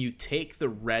that when you take the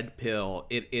red pill,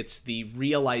 it's the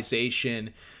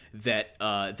realization that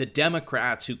the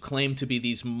Democrats who claim to be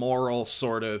these moral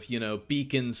sort of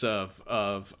beacons of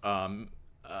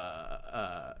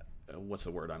what's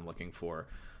the word I'm looking for?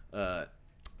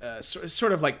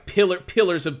 Sort of like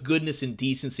pillars of goodness and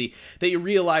decency, that you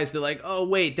realize that like, oh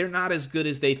wait, they're not as good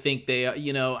as they think they are,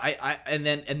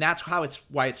 and that's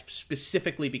why it's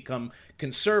specifically become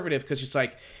conservative, because it's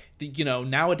like,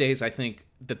 nowadays I think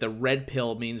that the red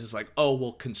pill means is like, oh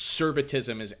well,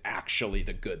 conservatism is actually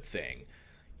the good thing.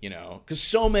 Because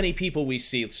so many people we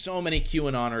see, so many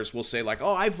QAnoners will say like,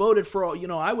 oh, I voted for,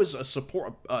 I was a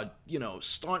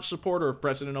staunch supporter of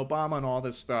President Obama and all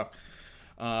this stuff.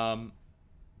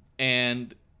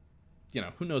 And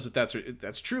who knows if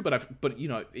that's true, but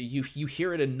you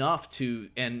hear it enough to,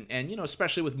 and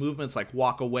especially with movements like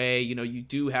Walk Away, you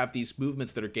do have these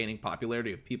movements that are gaining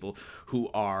popularity of people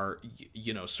who are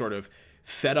sort of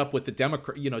fed up with the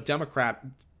Democrat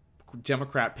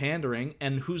pandering,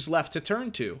 and who's left to turn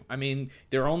to? I mean,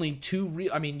 there are only two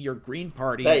real. I mean, your Green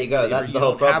Party. There you go. That's the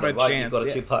whole problem, right? You've got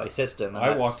a two-party system.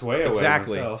 I walked way away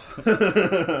myself.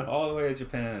 All the way to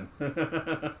Japan.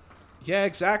 Yeah,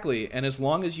 exactly. And as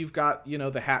long as you've got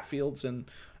the Hatfields and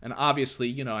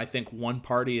obviously I think one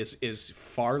party is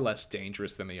far less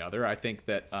dangerous than the other. I think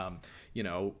that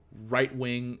right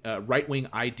wing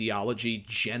ideology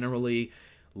generally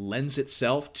lends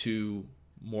itself to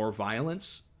more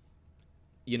violence.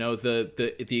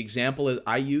 The example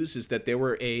I use is that there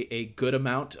were a good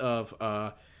amount of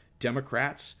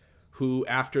Democrats who,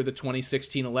 after the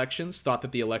 2016 elections, thought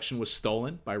that the election was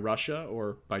stolen by Russia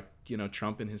or by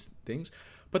Trump and his things.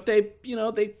 But they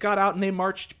got out and they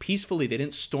marched peacefully. They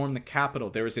didn't storm the Capitol.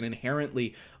 There was an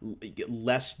inherently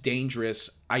less dangerous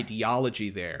ideology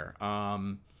there.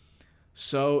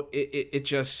 So it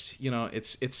just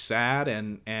it's sad,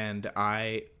 and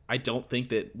I don't think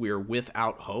that we're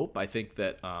without hope. I think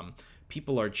that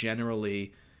people are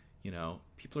generally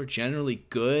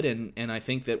good, and I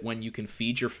think that when you can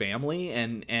feed your family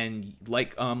and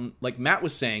like Matt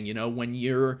was saying, when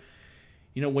you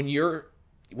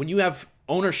have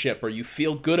ownership, or you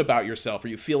feel good about yourself, or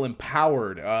you feel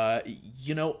empowered,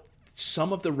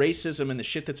 some of the racism and the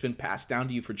shit that's been passed down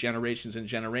to you for generations and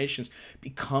generations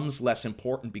becomes less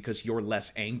important because you're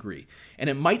less angry. And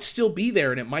it might still be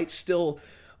there, and it might still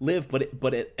live,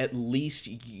 but at least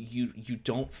you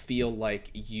don't feel like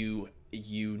you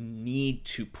need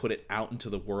to put it out into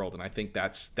the world. And I think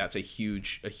that's a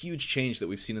huge change that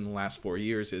we've seen in the last 4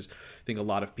 years. Is I think a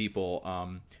lot of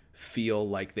people feel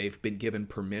like they've been given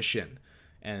permission,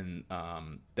 and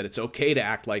that it's okay to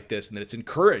act like this, and that it's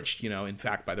encouraged, in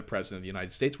fact, by the President of the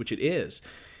United States, which it is,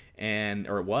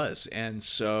 or it was. And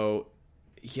so,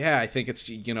 yeah, I think it's,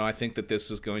 I think that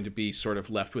this is going to be sort of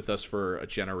left with us for a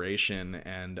generation,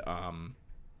 and,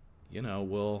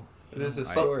 we'll... There's a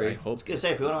story. I was going to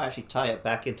say, if we want to actually tie it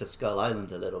back into Skull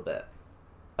Island a little bit,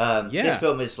 this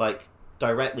film is, like,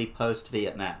 directly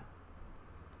post-Vietnam.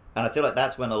 And I feel like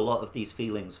that's when a lot of these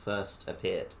feelings first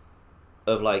appeared.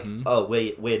 Of like, oh,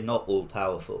 we're not all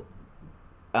powerful.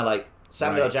 And like,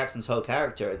 Samuel L. Right. Jackson's whole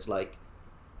character, it's like,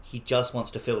 he just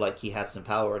wants to feel like he has some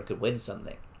power and could win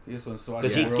something. He just wants to watch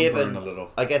Because the he'd world given, burn a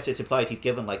little. I guess it's implied he'd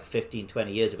given like 15,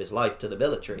 20 years of his life to the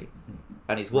military.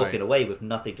 And he's walking Right. away with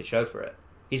nothing to show for it.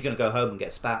 He's going to go home and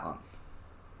get spat on.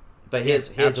 But here's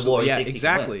a war absolutely. he Yeah, thinks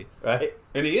exactly. he can win, right?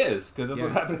 And he is, because that's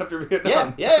what Yeah. happened after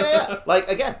Vietnam. Yeah. Like,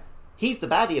 again, he's the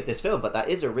baddie of this film, but that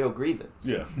is a real grievance.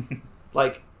 Yeah.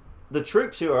 Like, the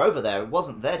troops who are over there, it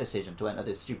wasn't their decision to enter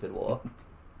this stupid war.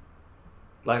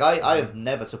 Like, I have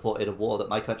never supported a war that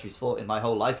my country's fought in my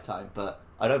whole lifetime, but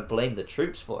I don't blame the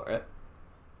troops for it.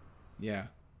 Yeah.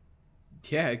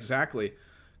 Yeah, exactly.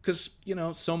 Because,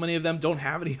 so many of them don't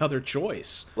have any other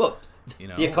choice. Well, You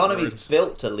know, the economy's or it's-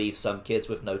 built to leave some kids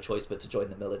with no choice but to join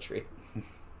the military.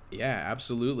 Yeah,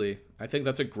 absolutely. I think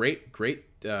that's a great way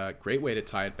to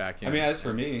tie it back in. I mean, as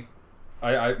for me,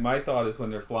 my thought is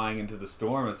when they're flying into the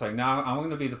storm, it's like, now I'm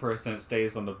going to be the person that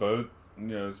stays on the boat,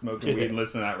 smoking weed and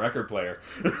listening to that record player.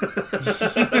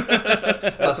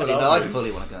 I'd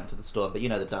fully want to go into the storm, but you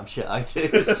know the dumb shit I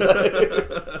do.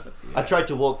 So. I tried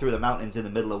to walk through the mountains in the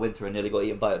middle of winter and nearly got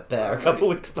eaten by a bear a couple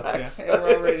weeks back. Yeah, so.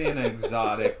 we're already in an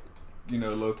exotic,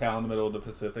 locale in the middle of the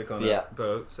Pacific on Yeah. a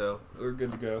boat, so we're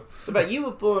good to go. So, but you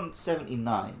were born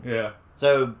 79. Yeah.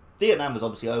 So Vietnam was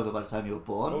obviously over by the time you were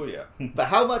born. Oh, yeah. But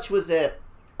how much was it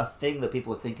a thing that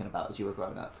people were thinking about as you were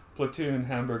growing up? Platoon,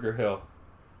 Hamburger Hill.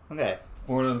 Okay.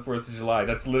 Born on the 4th of July.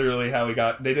 That's literally how we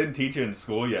got... They didn't teach it in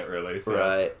school yet, really. So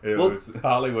Right. It Well- was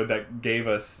Hollywood that gave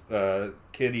us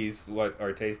kiddies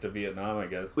our taste of Vietnam, I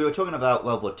guess. We were talking about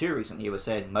World War II recently. You were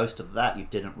saying most of that you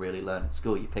didn't really learn in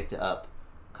school. You picked it up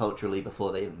culturally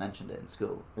before they even mentioned it in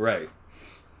school. Right.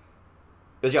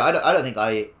 But yeah, I don't think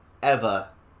I ever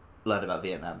learned about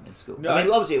Vietnam in school. No, I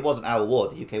mean, I- obviously it wasn't our war.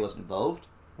 The UK wasn't involved.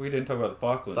 We didn't talk about the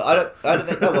Falklands. But I don't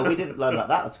think. No, well, we didn't learn about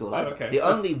that at school either. Okay. The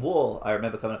only war I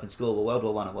remember coming up in school were World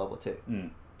War One and World War Two,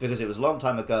 because it was a long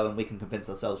time ago, and we can convince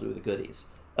ourselves we were the goodies.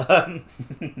 yeah.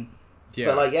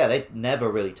 But like, yeah, they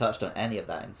never really touched on any of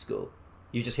that in school.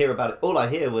 You just hear about it. All I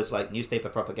hear was like newspaper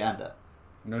propaganda.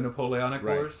 No Napoleonic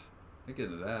Right. Wars? We get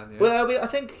into that, yeah. Well, I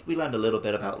think we learned a little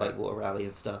bit about Okay. like War Rally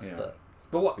and stuff, Yeah. but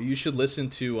But what... You should listen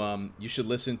to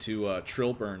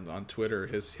Trillburn on Twitter,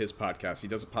 his podcast. He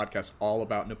does a podcast all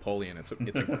about Napoleon. It's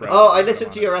incredible. oh, I Come listened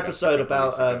on, to your it's got episode a couple about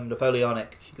weeks ago.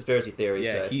 Napoleonic conspiracy theories.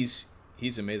 Yeah, so.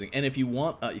 he's amazing. And if you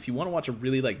want to watch a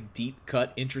really like deep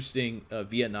cut, interesting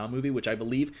Vietnam movie, which I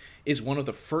believe is one of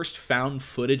the first found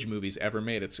footage movies ever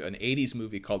made. It's an '80s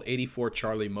movie called '84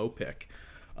 Charlie Mopic,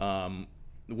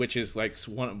 which is like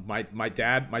one of my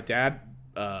dad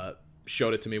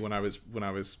showed it to me when I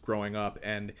was growing up,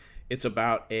 and it's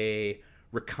about a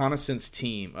reconnaissance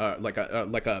team, like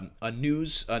a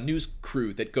news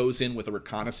crew that goes in with a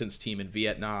reconnaissance team in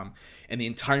Vietnam, and the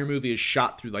entire movie is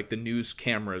shot through like the news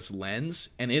camera's lens,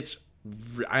 and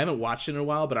I haven't watched it in a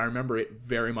while, but I remember it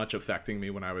very much affecting me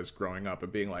when I was growing up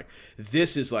and being like,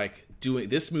 this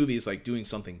movie is like doing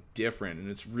something different, and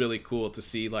it's really cool to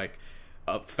see like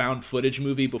a found footage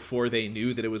movie before they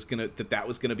knew that that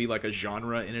was gonna be like a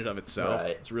genre in and of itself.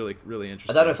 Right. It's really, really I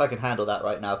interesting. don't know if I can handle that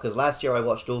right now, because last year I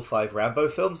watched all 5 Rambo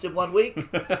films in 1 week,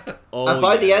 Oh, and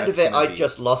by yeah, the end of that's it, gonna I be-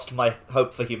 just lost my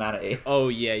hope for humanity. Oh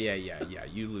yeah.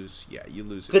 You lose it. Because it's you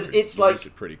lose like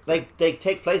it pretty quick. they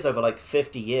take place over like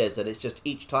 50 years, and it's just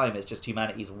each time it's just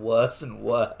humanity's worse and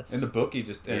worse. In the book, he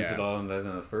just ends Yeah. it all in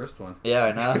the first one. Yeah,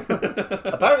 I know.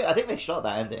 Apparently, I think they shot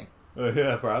that ending,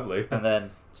 Yeah, probably. and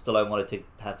then Stallone wanted to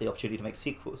have the opportunity to make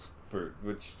sequels.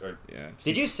 Yeah.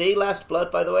 Did you see Last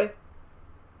Blood, by the way?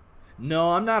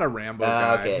 No, I'm not a Rambo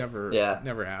Ah, guy. okay.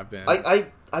 Never have been.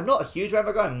 I'm not a huge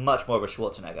Rambo guy. I'm much more of a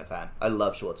Schwarzenegger fan. I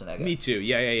love Schwarzenegger. Me too.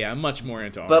 Yeah. I'm much more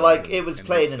into. But Arnold like, and- it was and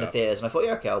playing his in the stuff. theaters, and I thought,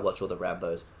 yeah, okay, I'll watch all the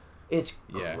Rambos. It's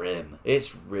Yeah. grim.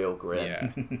 It's real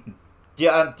grim.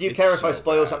 Yeah. Do you It's care if I so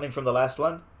spoil bad. something from the last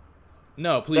one?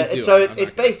 No, please do. So I'm it's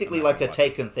not gonna- basically I'm not like a gonna watch it.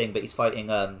 Taken thing, but he's fighting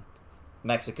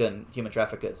Mexican human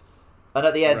traffickers. And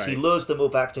at the end, he Right. lures them all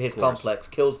back to his Of course. complex,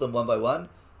 kills them one by one.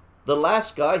 The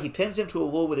last guy, he pins him to a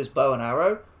wall with his bow and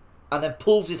arrow, and then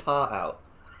pulls his heart out.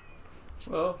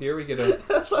 Well, here we get a...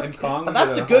 That's like, in Kong, and that's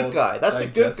we the get a good whole guy. That's the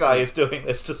good guy digestive- who's doing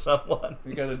this to someone.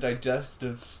 We got a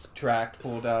digestive tract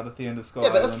pulled out at the end of Skull Yeah,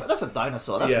 but Island. that's a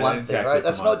dinosaur. That's Yeah, one exactly, thing, right? it's a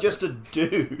That's not monster. just a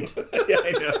dude. Yeah,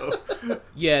 I know.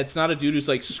 Yeah, it's not a dude who's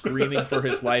like screaming for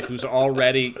his life, who's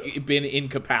already been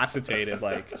incapacitated.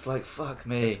 Like, It's like, fuck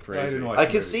me. it's crazy. didn't watch I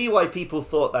the can movie. see why people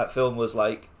thought that film was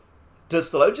like, does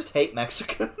Stallone just hate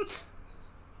Mexicans?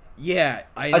 Yeah,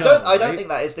 I know. I don't right? think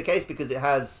that is the case, because it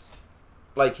has,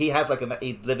 like, he has like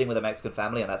he's living with a Mexican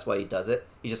family, and that's why he does it.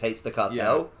 He just hates the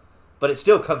cartel. but it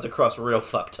still comes across real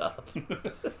fucked up.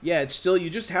 Yeah, it's still, you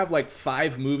just have like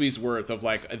 5 movies worth of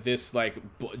like this like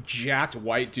jacked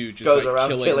white dude just Goes like around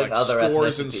killing killing like other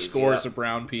scores and ethnicities, scores yeah. of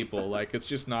brown people. Like, it's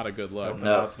just not a good look. Helping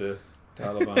out the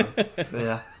Taliban.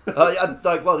 Yeah. Oh, yeah,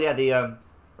 like, well, yeah, the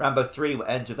Rambo 3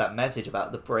 ends with that message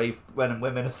about the brave men and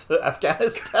women of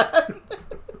Afghanistan.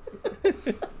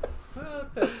 Well,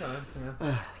 at that time,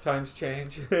 yeah. Times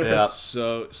change. Yeah.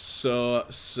 So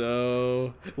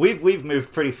We've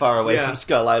moved pretty far away Yeah. from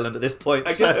Skull Island at this point.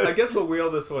 I so. guess we'll wheel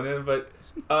this one in, but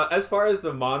as far as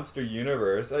the monster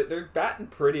universe, they're batting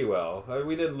pretty well.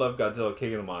 We didn't love Godzilla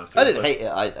King of the Monsters. I didn't but- hate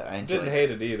it either. I enjoyed Didn't it.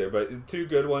 hate it either, but 2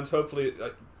 good ones. Hopefully,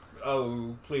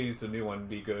 oh please, the new one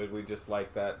be good. We just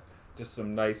like that. Just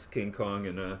some nice King Kong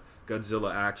and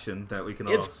Godzilla action that we can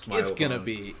all smile it's gonna upon.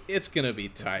 be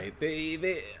tight.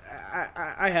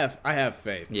 I have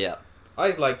faith. Yeah.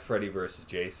 I liked Freddy versus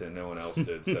Jason. No one else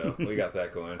did, so we got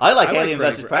that going. I like I like Alien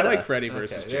vs. I Predator. like Freddy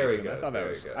versus Okay, there we Jason. go, I thought that there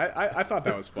was we go. I thought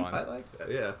that was fun. I like that,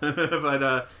 yeah.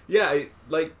 But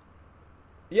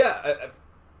yeah,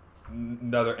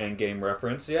 another Endgame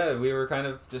reference. Yeah, we were kind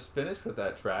of just finished with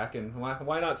that track, and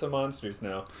why not some monsters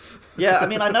now? Yeah, I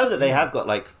mean, I know that they have got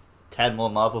like 10 more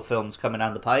Marvel films coming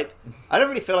down the pipe. I don't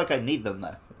really feel like I need them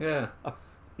though. Yeah.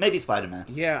 Maybe Spider-Man.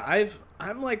 Yeah, I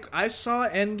saw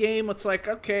Endgame. It's like,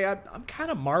 okay, I'm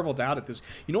kind of marveled out at this.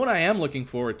 You know what I am looking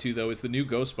forward to though is the new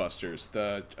Ghostbusters.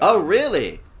 The Oh,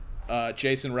 really?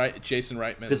 Jason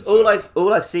Reitman. Because all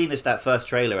I've seen is that first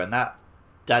trailer, and that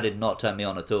did not turn me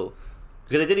on at all.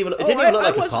 Because it didn't even look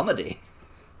like a comedy.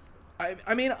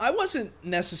 I mean, I wasn't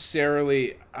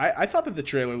necessarily. I thought that the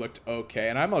trailer looked okay,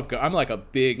 and I'm like a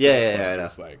big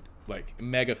Ghostbusters like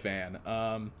mega fan.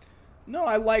 No,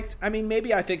 I liked. I mean,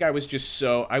 maybe I think I was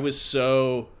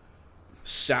so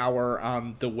sour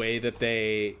on the way that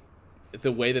they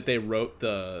wrote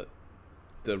the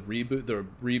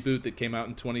reboot that came out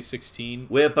in 2016.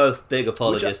 We're both big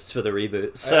apologists for the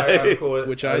reboot. So. I'm cool with-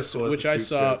 Which I I was cool with which the I soup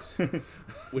saw jokes.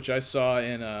 which I saw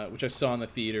in the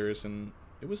theaters, and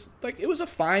it was a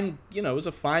fine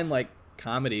like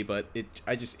comedy, but it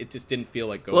just didn't feel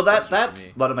like Ghostbusters. Well, that's to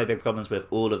me. one of my big problems with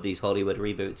all of these Hollywood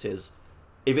reboots is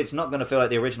if it's not going to feel like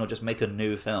the original, just make a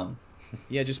new film.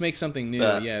 Yeah, just make something new.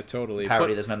 But Yeah, totally. apparently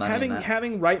But there's no money in that.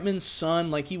 having Reitman's son,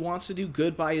 like, he wants to do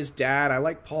good by his dad. I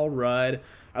like Paul Rudd.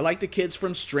 I like the kids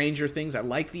from Stranger Things. I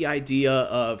like the idea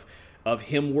of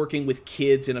him working with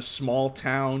kids in a small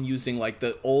town using like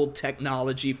the old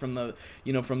technology from the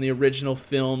original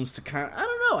films to kind of, I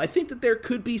don't know. I think that there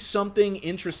could be something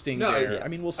interesting there. I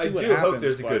mean, we'll see what happens. I do hope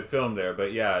there's a but- good film there,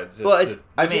 but yeah. Just Well, it's- the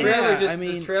I mean- trailer Yeah, I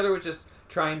mean- the trailer was just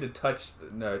trying to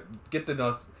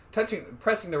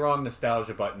pressing the wrong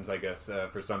nostalgia buttons, I guess,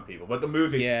 for some people. But the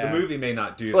movie may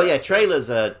not do Well, that. yeah, trailers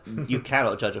are... You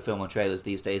cannot judge a film on trailers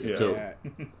these days at all. Yeah.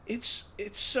 It's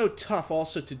so tough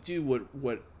also to do what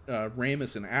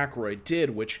Ramis and Aykroyd did,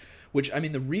 which I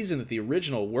mean, the reason that the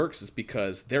original works is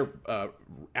because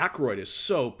Aykroyd is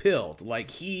so pilled.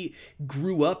 Like, he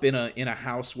grew up in a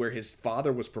house where his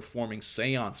father was performing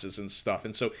seances and stuff,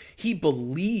 and so he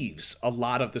believes a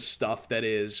lot of the stuff that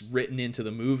is written into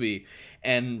the movie.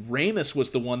 And Ramis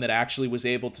was the one that actually was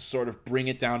able to sort of bring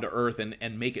it down to earth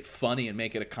and make it funny and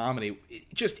make it a comedy.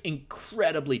 Just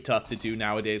incredibly tough to do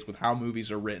nowadays with how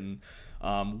movies are written,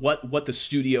 what the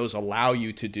studios allow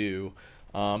you to do.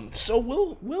 So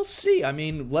we'll see. I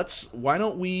mean, why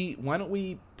don't we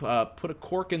put a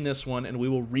cork in this one, and we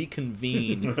will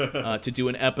reconvene to do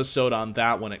an episode on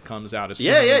that when it comes out. As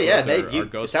soon as we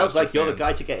both are It sounds like you're the Ghostbuster guy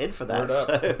fans. to get in for that.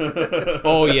 Word So.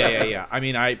 Oh yeah. I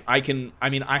mean, I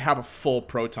have a full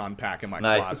proton pack in my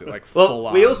Nice. closet, like Well, full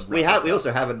on. we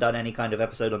also haven't done any kind of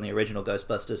episode on the original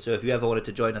Ghostbusters. So if you ever wanted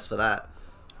to join us for that,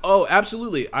 Oh,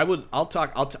 absolutely.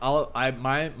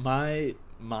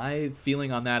 My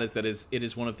feeling on that is that it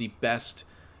is one of the best,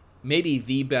 maybe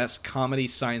the best comedy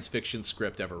science fiction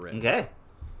script ever written. okay.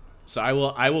 So I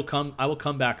will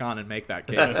come back on and make that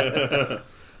case.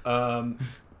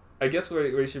 I guess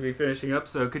we should be finishing up.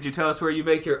 So could you tell us where you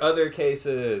make your other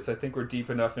cases? I think we're deep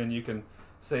enough in. You can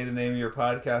say the name of your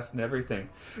podcast and everything.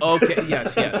 Okay.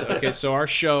 Yes. Okay. So our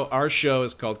show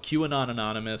is called QAnon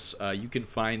Anonymous. You can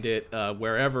find it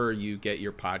wherever you get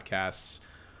your podcasts.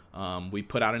 We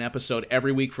put out an episode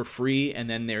every week for free, and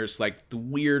then there's like the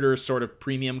weirder sort of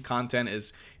premium content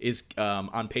is on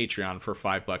Patreon for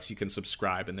 $5. You can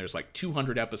subscribe, and there's like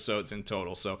 200 episodes in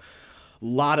total. So a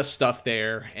lot of stuff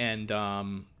there, and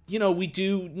we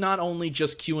do not only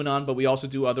just QAnon, but we also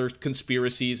do other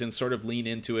conspiracies and sort of lean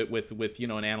into it with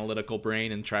an analytical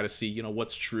brain and try to see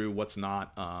what's true, what's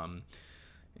not.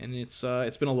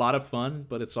 it's been a lot of fun,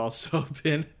 but it's also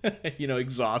been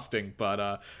exhausting.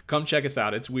 But come check us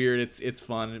out. It's weird. It's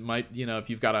fun. It might if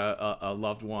you've got a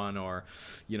loved one or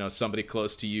somebody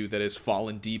close to you that has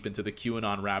fallen deep into the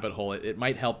QAnon rabbit hole, it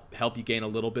might help you gain a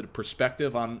little bit of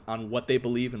perspective on what they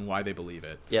believe and why they believe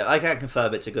it. Yeah, I can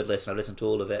confirm it's a good listen. I've listened to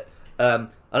all of it. I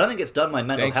don't think it's done my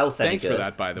mental health any good. Thanks for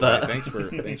that, by the way. Thanks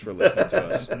for listening to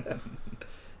us.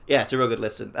 Yeah, it's a real good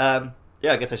listen.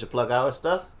 Yeah, I guess I should plug our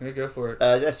stuff. Yeah, go for it.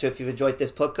 So if you've enjoyed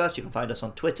this podcast, you can find us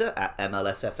on Twitter at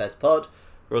MLSFSPod.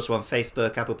 We're also on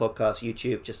Facebook, Apple Podcasts,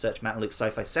 YouTube. Just search Matt and Luke's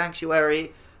Sci-Fi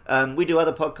Sanctuary. We do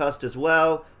other podcasts as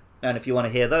well. And if you want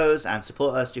to hear those and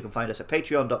support us, you can find us at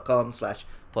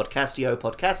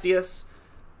patreon.com/podcastio-podcastius.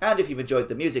 And if you've enjoyed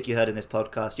the music you heard in this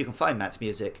podcast, you can find Matt's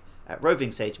music at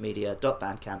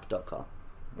rovingsagemedia.bandcamp.com.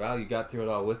 Wow, you got through it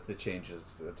all with the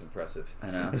changes. That's impressive.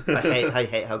 I know. I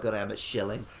hate how good I am at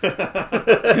shilling.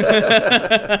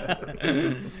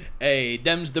 Hey,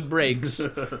 dem's the breaks.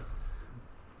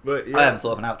 But yeah. I haven't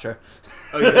thought of an outro.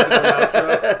 Oh, you didn't do an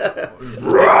outro?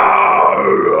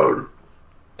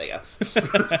 There you go.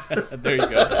 There you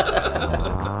go.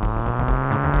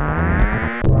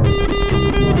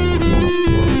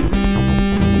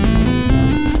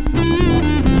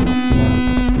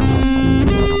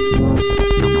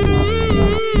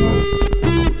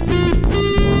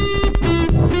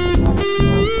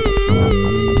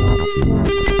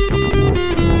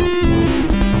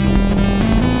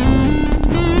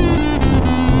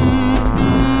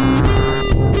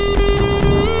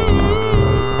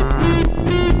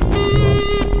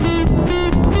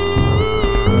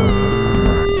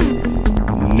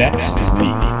 Next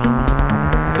week,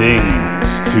 things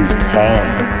to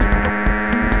come.